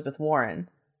to be Elizabeth Warren.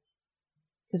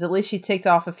 Because at least she ticked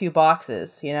off a few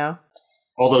boxes,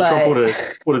 Although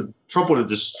Trump would have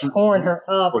just torn her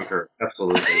up.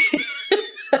 Absolutely.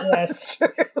 That's true.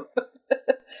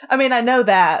 I mean, I know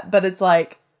that, but it's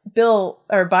like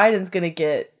Biden's going to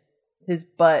get his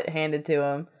butt handed to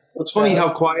him. It's funny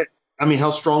how quiet. I mean,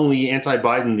 how strongly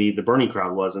anti-Biden the Bernie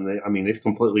crowd was, and they've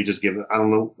completely just given. I don't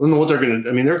know what they're going to.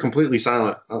 I mean, they're completely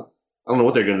silent. I don't know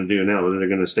what they're going to do now. Whether they're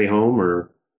going to stay home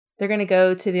or they're going to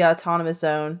go to the autonomous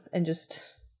zone and just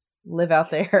live out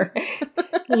there.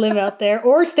 Live out there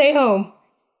or stay home.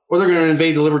 Or they're going to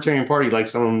invade the Libertarian Party like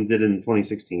some of them did in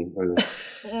 2016.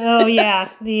 Oh, yeah.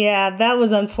 Yeah, that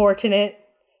was unfortunate.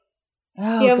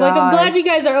 Oh, yeah, God. like, I'm glad you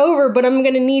guys are over, but I'm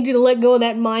going to need you to let go of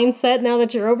that mindset now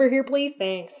that you're over here, please.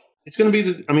 Thanks. It's going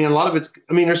to be, a lot of it's,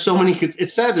 there's so many,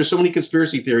 it's sad there's so many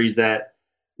conspiracy theories that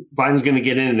Biden's going to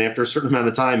get in, and after a certain amount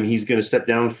of time, he's going to step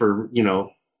down for,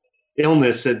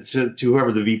 illness to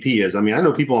whoever the VP is. I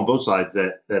know people on both sides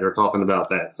that are talking about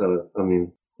that. So,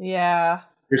 yeah.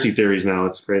 Conspiracy theories now,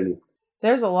 it's crazy.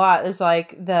 There's a lot. There's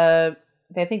like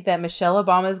they think that Michelle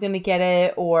Obama is going to get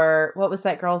it, or what was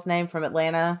that girl's name from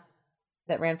Atlanta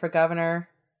that ran for governor?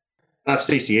 Not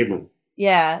Stacey Abrams.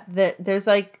 Yeah. There's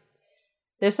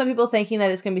some people thinking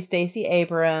that it's going to be Stacey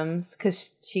Abrams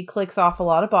because she clicks off a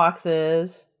lot of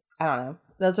boxes. I don't know.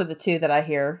 Those are the two that I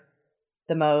hear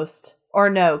the most. Or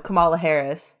no, Kamala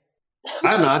Harris.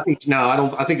 I don't know. I think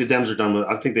the Dems are done with.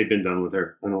 I think they've been done with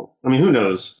her. Who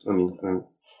knows?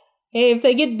 Hey, if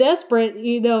they get desperate,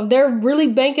 they're really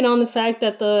banking on the fact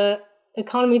that the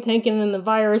economy tanking and the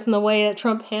virus and the way that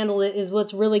Trump handled it is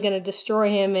what's really going to destroy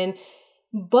him.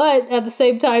 But at the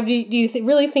same time, do you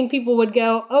really think people would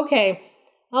go, okay,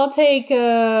 I'll take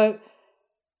Kamala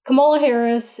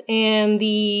Harris and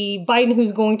the Biden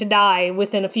who's going to die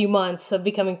within a few months of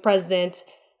becoming president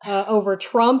over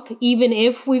Trump, even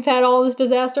if we've had all this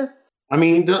disaster?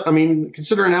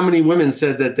 Considering how many women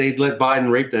said that they'd let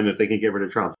Biden rape them if they could get rid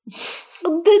of Trump.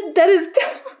 That is...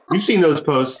 You've seen those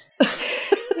posts.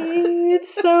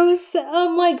 It's so sad.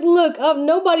 I'm like, look,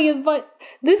 nobody is...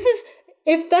 This is...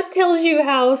 If that tells you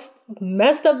how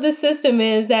messed up this system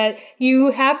is, that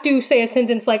you have to say a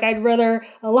sentence like, I'd rather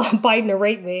allow Biden to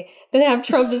rape me than have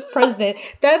Trump as president,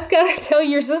 that's got to tell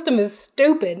you your system is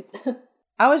stupid.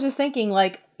 I was just thinking,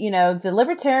 the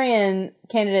Libertarian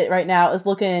candidate right now is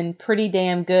looking pretty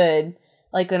damn good.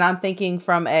 Like, when I'm thinking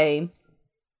from a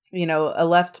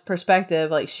left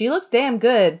perspective, like, she looks damn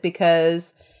good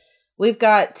because we've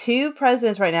got two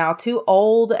presidents right now, two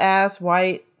old-ass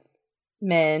white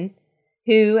men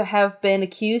who have been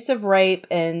accused of rape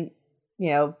and,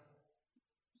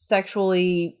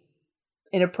 sexually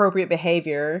inappropriate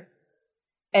behavior.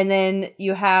 And then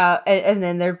and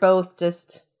then they're both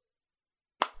just...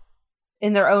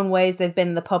 in their own ways, they've been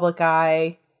in the public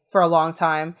eye for a long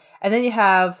time. And then you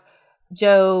have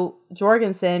Jo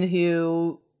Jorgensen,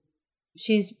 who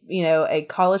she's, a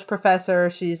college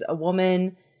professor. She's a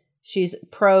woman. She's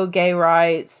pro-gay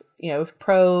rights,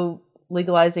 pro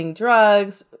legalizing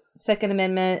drugs, Second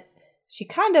Amendment. She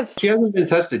hasn't been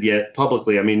tested yet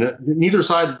publicly. Neither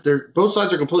side, both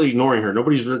sides are completely ignoring her.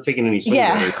 Nobody's really taking any swings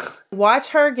at her. Watch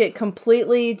her get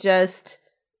completely just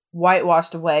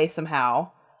whitewashed away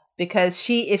somehow. Because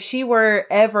if she were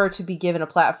ever to be given a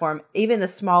platform, even the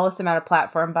smallest amount of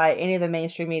platform by any of the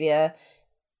mainstream media,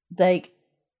 like,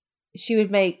 she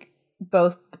would make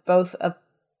both of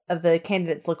the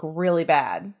candidates look really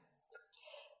bad.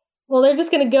 Well, they're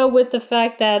just going to go with the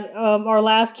fact that our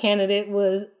last candidate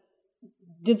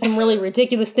did some really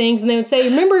ridiculous things, and they would say,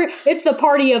 remember, it's the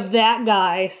party of that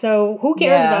guy, so who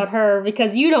cares about her?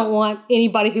 Because you don't want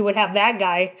anybody who would have that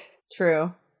guy.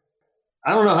 True.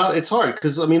 I don't know how it's hard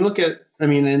because look at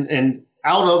and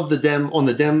out of the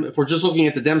Dem, if we're just looking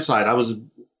at the Dem side,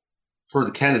 for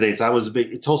the candidates, I was a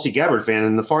big Tulsi Gabbard fan,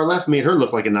 and the far left made her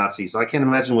look like a Nazi. So I can't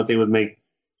imagine what they would make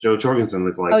Jo Jorgensen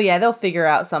look like. Oh yeah, they'll figure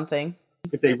out something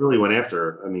if they really went after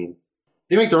her.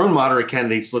 they make their own moderate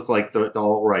candidates look like the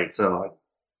alt-right. So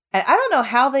And I don't know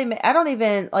how I don't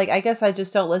even, like, I guess I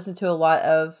just don't listen to a lot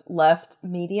of left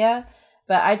media,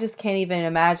 but I just can't even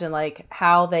imagine, like,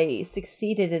 how they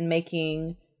succeeded in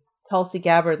making Tulsi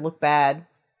Gabbard look bad.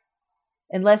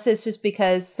 Unless it's just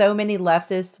because so many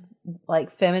leftists,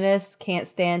 like, feminists can't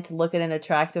stand to look at an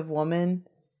attractive woman.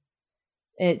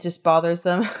 It just bothers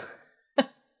them.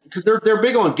 because they're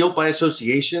big on guilt by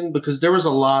association, because there was a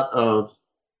lot of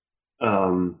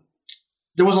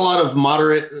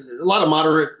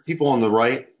moderate people on the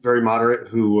right, very moderate,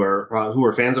 who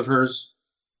were fans of hers,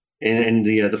 and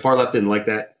the far left didn't like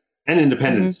that, and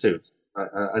independents too.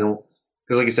 I don't,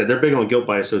 because like I said, they're big on guilt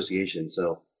by association.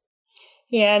 So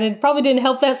Yeah, and it probably didn't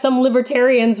help that some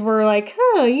libertarians were like,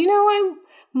 I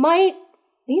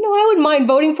wouldn't mind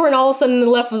voting for it. And all of a sudden the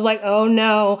left was like, oh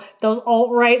no, those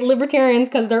alt-right libertarians,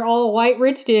 because they're all white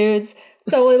rich dudes,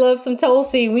 totally love some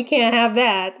Tulsi. We can't have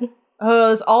that. Oh,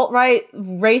 those alt-right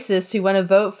racists who want to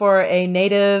vote for a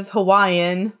native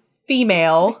Hawaiian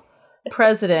female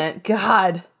president.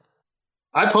 God.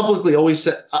 I publicly always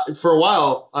said, for a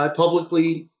while, I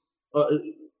publicly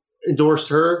endorsed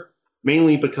her,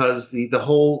 mainly because the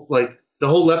whole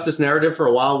leftist narrative for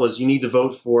a while was you need to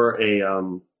vote for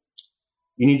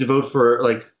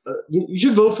you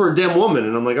should vote for a damn woman.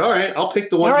 And I'm like, all right, I'll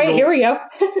pick the one. All right, here we go.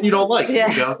 You don't like. Yeah. Here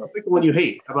you go. I'll pick the one you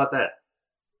hate. How about that?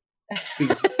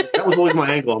 That was always my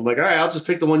angle. I'm like, all right, I'll just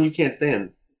pick the one you can't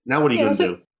stand. Now what are you going to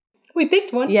do? We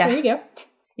picked one. Yeah. There you go.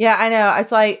 Yeah, I know.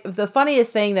 It's like the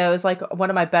funniest thing though is like one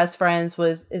of my best friends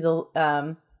she's a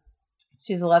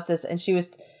leftist, and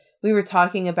we were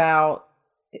talking about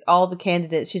all the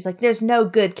candidates. She's like, there's no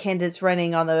good candidates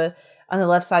running on the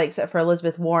left side except for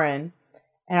Elizabeth Warren.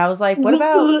 And I was like, what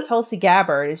about Tulsi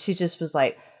Gabbard? And she just was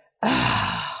like,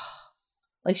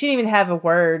 like she didn't even have a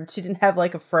word. She didn't have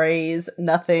like a phrase,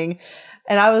 nothing.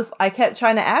 And I kept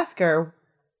trying to ask her,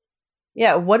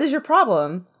 yeah, what is your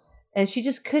problem? And she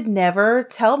just could never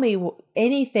tell me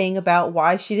anything about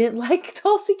why she didn't like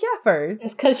Tulsi Gabbard.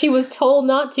 It's because she was told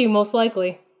not to, most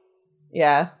likely.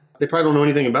 Yeah. They probably don't know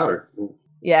anything about her.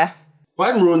 Yeah.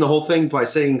 Biden ruined the whole thing by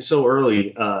saying so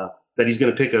early that he's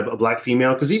going to pick a black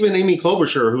female. Because even Amy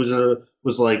Klobuchar,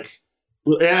 was like,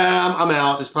 yeah, I'm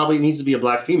out. It needs to be a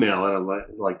black female. And I'm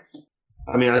like,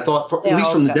 I mean, I thought, at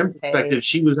least from the Dem perspective,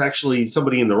 she was actually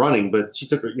somebody in the running. But she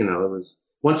took her, it was,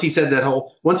 once he said, I'm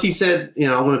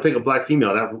going to pick a black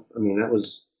female, that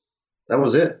was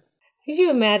it. Could you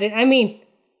imagine? I mean,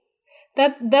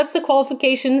 that's the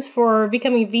qualifications for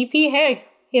becoming VP. Hey,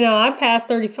 I'm past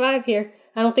 35 here.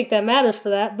 I don't think that matters for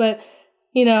that, but,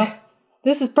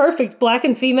 this is perfect. Black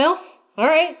and female. All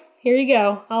right, here you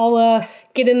go. I'll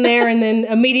get in there and then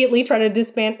immediately try to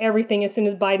disband everything as soon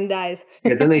as Biden dies.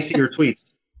 Yeah, then they see your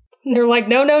tweets. And they're like,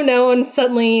 no, and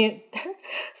suddenly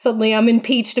I'm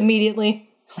impeached immediately.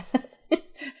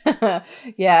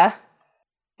 Yeah.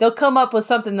 They'll come up with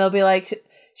something. They'll be like,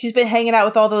 she's been hanging out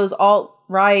with all those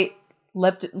alt-right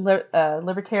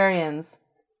libertarians.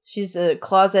 She's a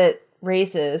closet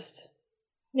racist.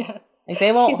 Yeah. Like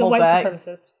they won't She's a hold white back.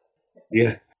 supremacist.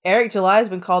 Yeah. Eric July's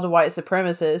been called a white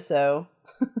supremacist, so.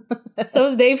 So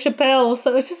is Dave Chappelle.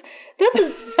 So it's just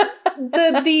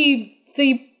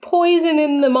the poison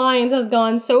in the minds has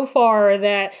gone so far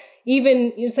that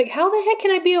even it's like, how the heck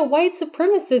can I be a white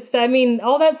supremacist? I mean,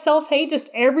 all that self-hate, just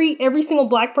every single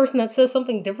black person that says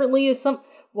something differently is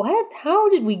what? How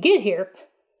did we get here?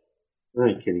 All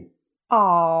right, Kitty.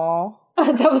 Aww.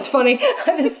 That was funny.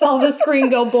 I just saw the screen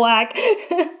go black.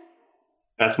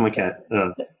 That's my cat.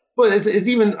 But it's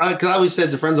even, because I always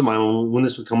said to friends of mine when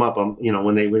this would come up,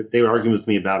 when they would argue with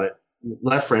me about it,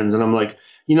 left friends, and I'm like,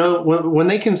 when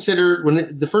they considered,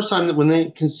 the first time that when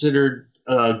they considered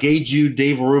gay Jew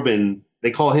Dave Rubin,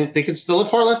 the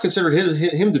far left considered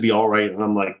him to be all right, and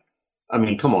I'm like, I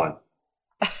mean, come on.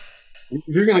 If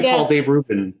you're going to call Dave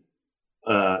Rubin,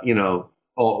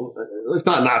 it's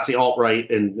not Nazi,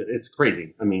 alt-right, and it's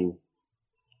crazy. I mean,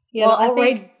 yeah, well, the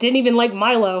alt-right didn't even like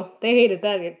Milo. They hated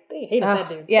that. They hated that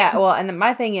dude. Yeah, well, and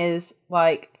my thing is,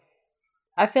 like,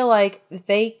 I feel like if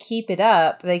they keep it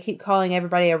up, they keep calling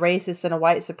everybody a racist and a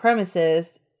white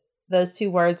supremacist, those two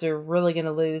words are really going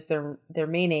to lose their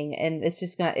meaning, and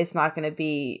it's not going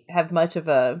to have much of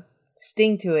a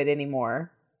sting to it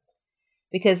anymore.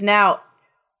 Because now,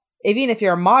 even if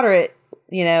you're a moderate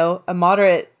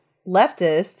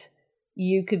leftist,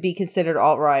 you could be considered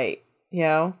alt-right,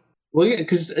 Well, yeah,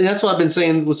 because that's what I've been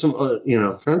saying with some,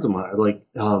 friends of mine. Like,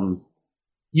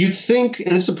 you'd think,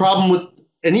 and it's a problem with,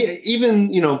 and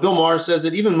even, Bill Maher says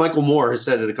it, even Michael Moore has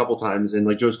said it a couple times, and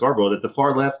like Joe Scarborough, that the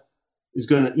far left is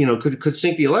going to, could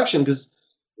sink the election, because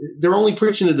they're only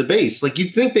preaching to the base. Like,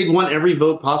 you'd think they'd want every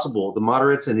vote possible, the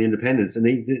moderates and the independents, and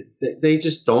they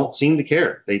just don't seem to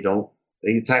care. They don't.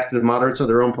 They attack the moderates of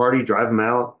their own party, drive them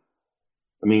out.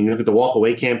 I mean, look at the walk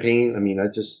away campaign. I mean,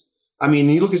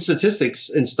 you look at statistics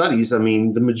and studies. I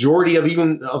mean, the majority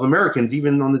of Americans,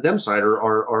 even on the Dem side,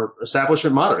 are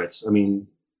establishment moderates. I mean,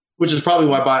 which is probably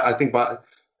why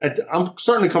I'm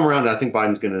starting to come around. I think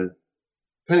Biden's going to,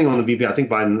 depending on the VP, I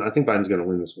think Biden's going to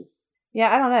win this one.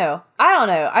 Yeah, I don't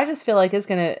know. I just feel like it's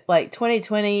going to,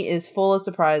 2020 is full of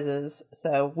surprises.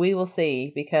 So we will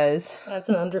see, because that's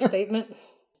an understatement.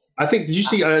 I think, did you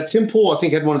see Tim Pool, I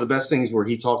think, had one of the best things where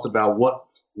he talked about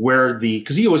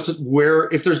because he always,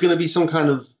 if there's going to be some kind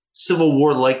of civil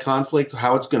war like conflict,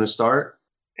 how it's going to start.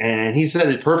 And he said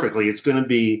it perfectly. It's going to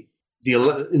be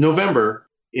in November,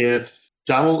 if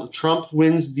Donald Trump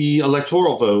wins the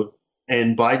electoral vote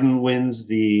and Biden wins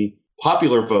the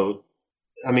popular vote.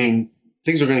 I mean,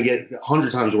 things are going to get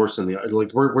 100 times worse than we're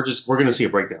going to see a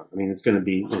breakdown. I mean, it's going to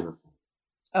be,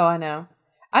 Oh, I know.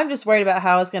 I'm just worried about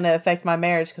how it's going to affect my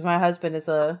marriage, because my husband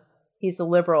he's a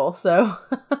liberal, so.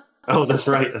 Oh, that's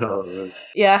right. Oh, right.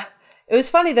 Yeah. It was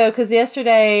funny though, because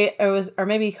yesterday or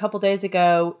maybe a couple days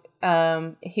ago,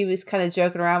 he was kind of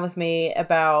joking around with me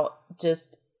about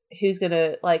just who's going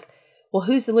to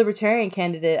who's the libertarian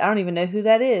candidate? I don't even know who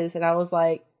that is. And I was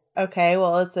like, okay,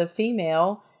 well, it's a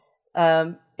female.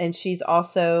 And she's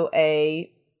also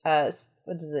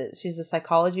she's a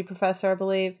psychology professor, I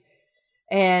believe.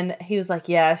 And he was like,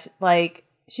 yeah,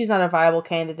 she's not a viable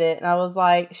candidate. And I was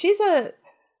like, she's a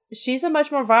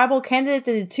much more viable candidate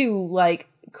than the two,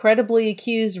 credibly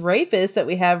accused rapists that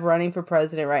we have running for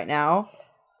president right now.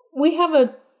 We have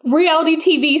a reality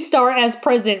TV star as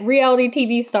president,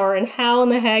 and how in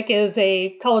the heck is a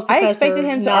college professor? I expected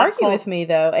him to argue with me,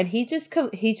 though. And he just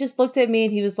looked at me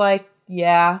and he was like,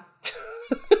 yeah.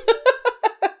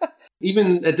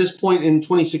 Even at this point in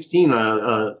 2016,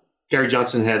 Gary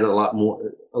Johnson had a lot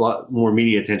more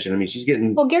media attention. I mean, she's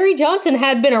getting. Well, Gary Johnson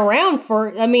had been around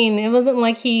for. I mean, it wasn't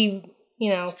like he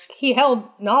held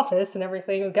an office and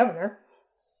everything. He was governor.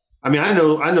 I mean, I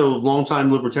know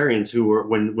longtime libertarians who were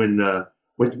when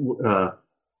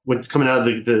coming out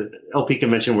of the LP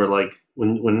convention, where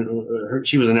when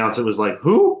she was announced, it was like,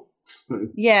 who?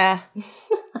 Yeah.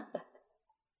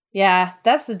 Yeah,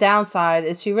 that's the downside.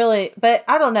 Is she really? But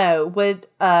I don't know. Would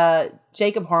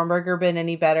Jacob Hornberger been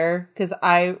any better? Because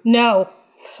no,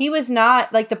 he was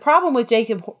not. The problem with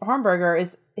Jacob Hornberger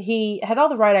is he had all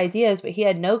the right ideas, but he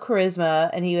had no charisma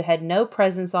and he had no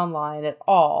presence online at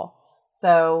all.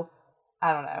 So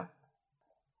I don't know.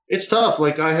 It's tough.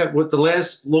 I had with the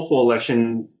last local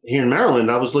election here in Maryland,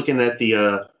 I was looking at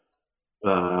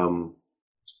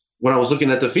when I was looking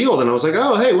at the field, and I was like,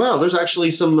 oh, hey, wow, there's actually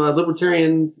some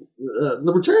libertarians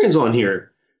on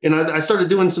here. And I started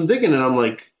doing some digging, and I'm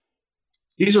like,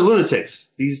 these are lunatics.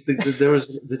 These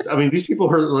people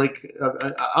are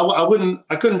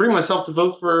I couldn't bring myself to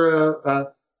vote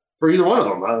for either one of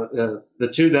them. The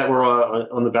two that were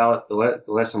on the ballot the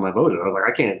last time I voted, I was like,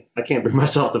 I can't bring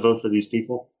myself to vote for these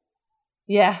people.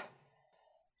 Yeah.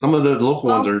 Some of the local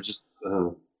ones are just.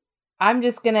 I'm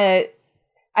just gonna.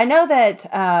 I know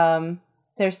that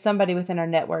there's somebody within our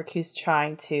network who's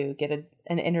trying to get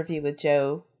an interview with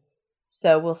Joe,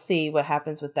 so we'll see what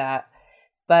happens with that.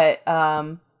 But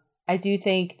I do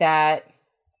think that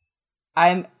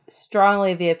I'm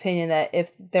strongly of the opinion that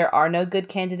if there are no good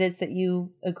candidates that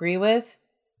you agree with,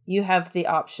 you have the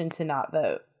option to not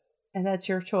vote. And that's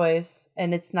your choice,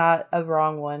 and it's not a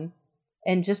wrong one.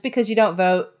 And just because you don't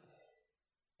vote,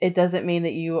 it doesn't mean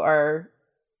that you are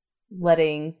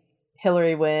letting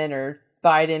Hillary win or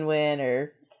Biden win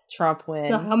or Trump win. It's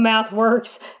not how math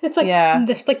works. It's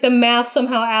the math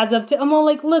somehow adds up to. I'm all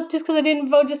like, look, just because I didn't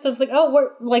vote, I was like,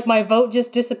 oh, my vote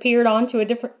just disappeared onto a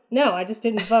different. No, I just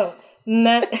didn't vote, and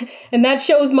that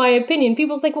shows my opinion.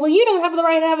 People's like, well, you don't have the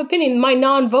right to have opinion. My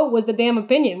non-vote was the damn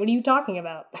opinion. What are you talking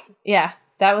about? Yeah,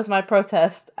 that was my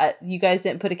protest. You guys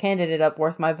didn't put a candidate up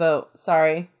worth my vote.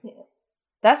 Sorry. Yeah.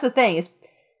 That's the thing is.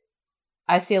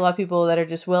 I see a lot of people that are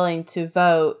just willing to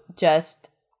vote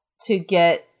just to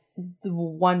get the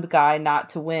one guy not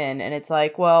to win. And it's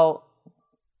like, well,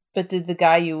 but did the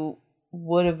guy you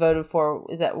would have voted for,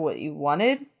 is that what you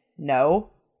wanted?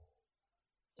 No.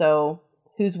 So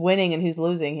who's winning and who's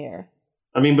losing here?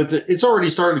 I mean, but it's already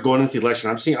started going into the election.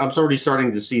 I'm already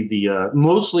starting to see the,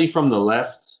 mostly from the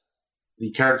left,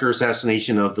 the character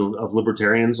assassination of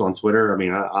libertarians on Twitter. I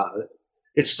mean,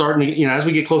 it's starting to, as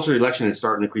we get closer to the election, it's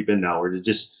starting to creep in now where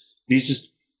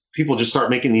people just start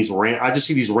making these I just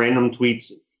see these random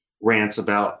rants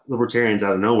about libertarians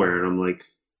out of nowhere. And I'm like,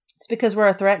 it's because we're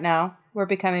a threat now. We're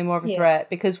becoming more of a threat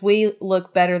because we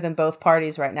look better than both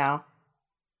parties right now.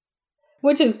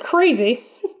 Which is crazy.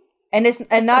 And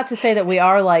not to say that we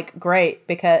are like great,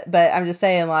 but I'm just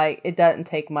saying like it doesn't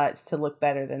take much to look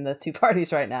better than the two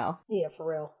parties right now. Yeah, for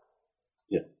real.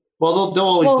 Yeah. Well, they'll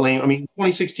always blame. I mean,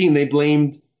 2016 they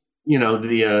blamed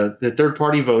the third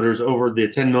party voters over the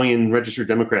 10 million registered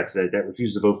Democrats that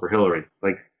refused to vote for Hillary.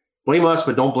 Like, blame us,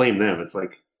 but don't blame them. It's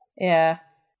like, yeah.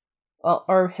 Well,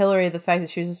 or Hillary, the fact that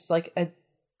she was just like a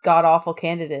god awful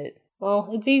candidate.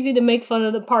 Well, it's easy to make fun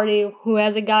of the party who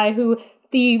has a guy who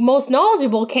the most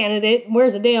knowledgeable candidate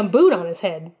wears a damn boot on his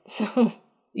head. So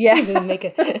yeah, it's easy to make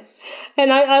it.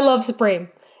 And I love Supreme.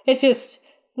 It's just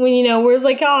when where it's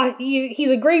like, he's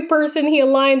a great person. He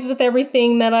aligns with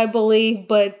everything that I believe,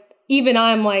 but even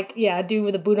I'm like, yeah, a dude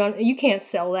with a boot on. You can't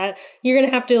sell that. You're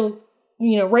gonna have to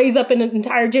raise up an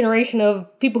entire generation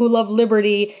of people who love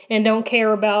liberty and don't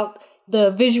care about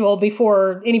the visual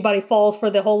before anybody falls for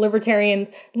the whole libertarian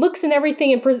looks and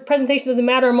everything, and presentation doesn't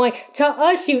matter. I'm like, to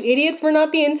us, you idiots, we're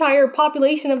not the entire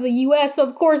population of the U.S., so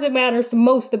of course it matters to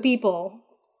most of the people.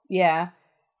 Yeah.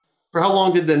 For how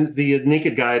long did the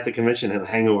naked guy at the convention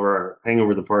hang over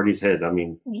the party's head? I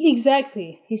mean,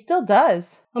 exactly. He still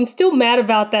does. I'm still mad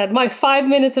about that. My 5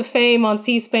 minutes of fame on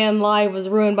C-SPAN Live was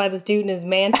ruined by this dude in his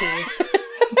mantis.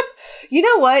 You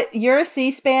know what? Your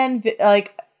C-SPAN,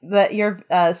 your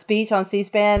speech on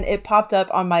C-SPAN, it popped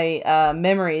up on my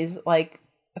memories like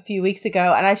a few weeks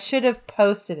ago, and I should have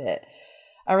posted it.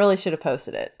 I really should have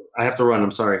posted it. I have to run.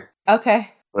 I'm sorry.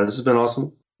 Okay. Well, this has been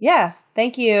awesome. Yeah.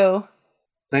 Thank you.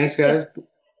 Thanks, guys.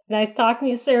 It's nice talking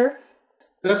to you, sir.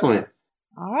 Definitely.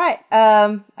 All right.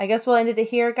 I guess we'll end it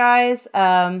here, guys.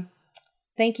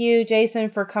 Thank you, Jason,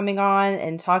 for coming on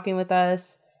and talking with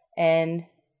us. And,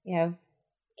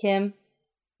 Kim,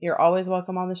 you're always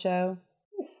welcome on the show.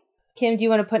 Yes. Kim, do you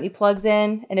want to put any plugs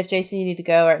in? And if Jason, you need to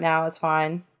go right now, it's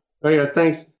fine. Oh, yeah.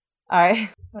 Thanks. All right.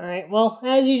 All right. Well,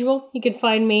 as usual, you can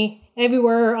find me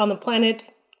everywhere on the planet.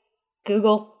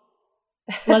 Google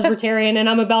Lesbertarian, and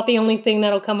I'm about the only thing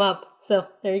that'll come up. So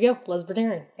there you go,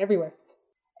 Lesbertarian everywhere.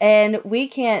 And we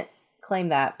can't claim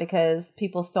that because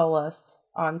people stole us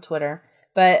on Twitter.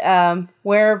 But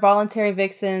we're Voluntary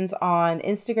Vixens on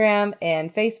Instagram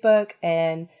and Facebook,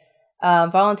 and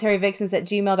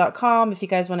voluntaryvixens@gmail.com if you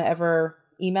guys want to ever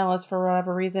email us for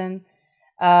whatever reason.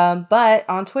 But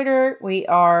on Twitter, we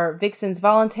are Vixens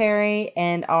Voluntary,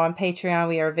 and on Patreon,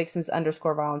 we are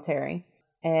Vixens_voluntary.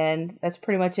 And that's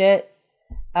pretty much it.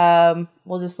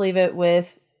 We'll just leave it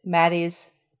with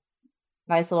Maddie's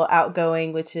nice little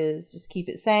outgoing, which is just keep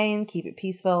it sane, keep it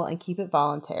peaceful, and keep it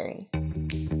voluntary.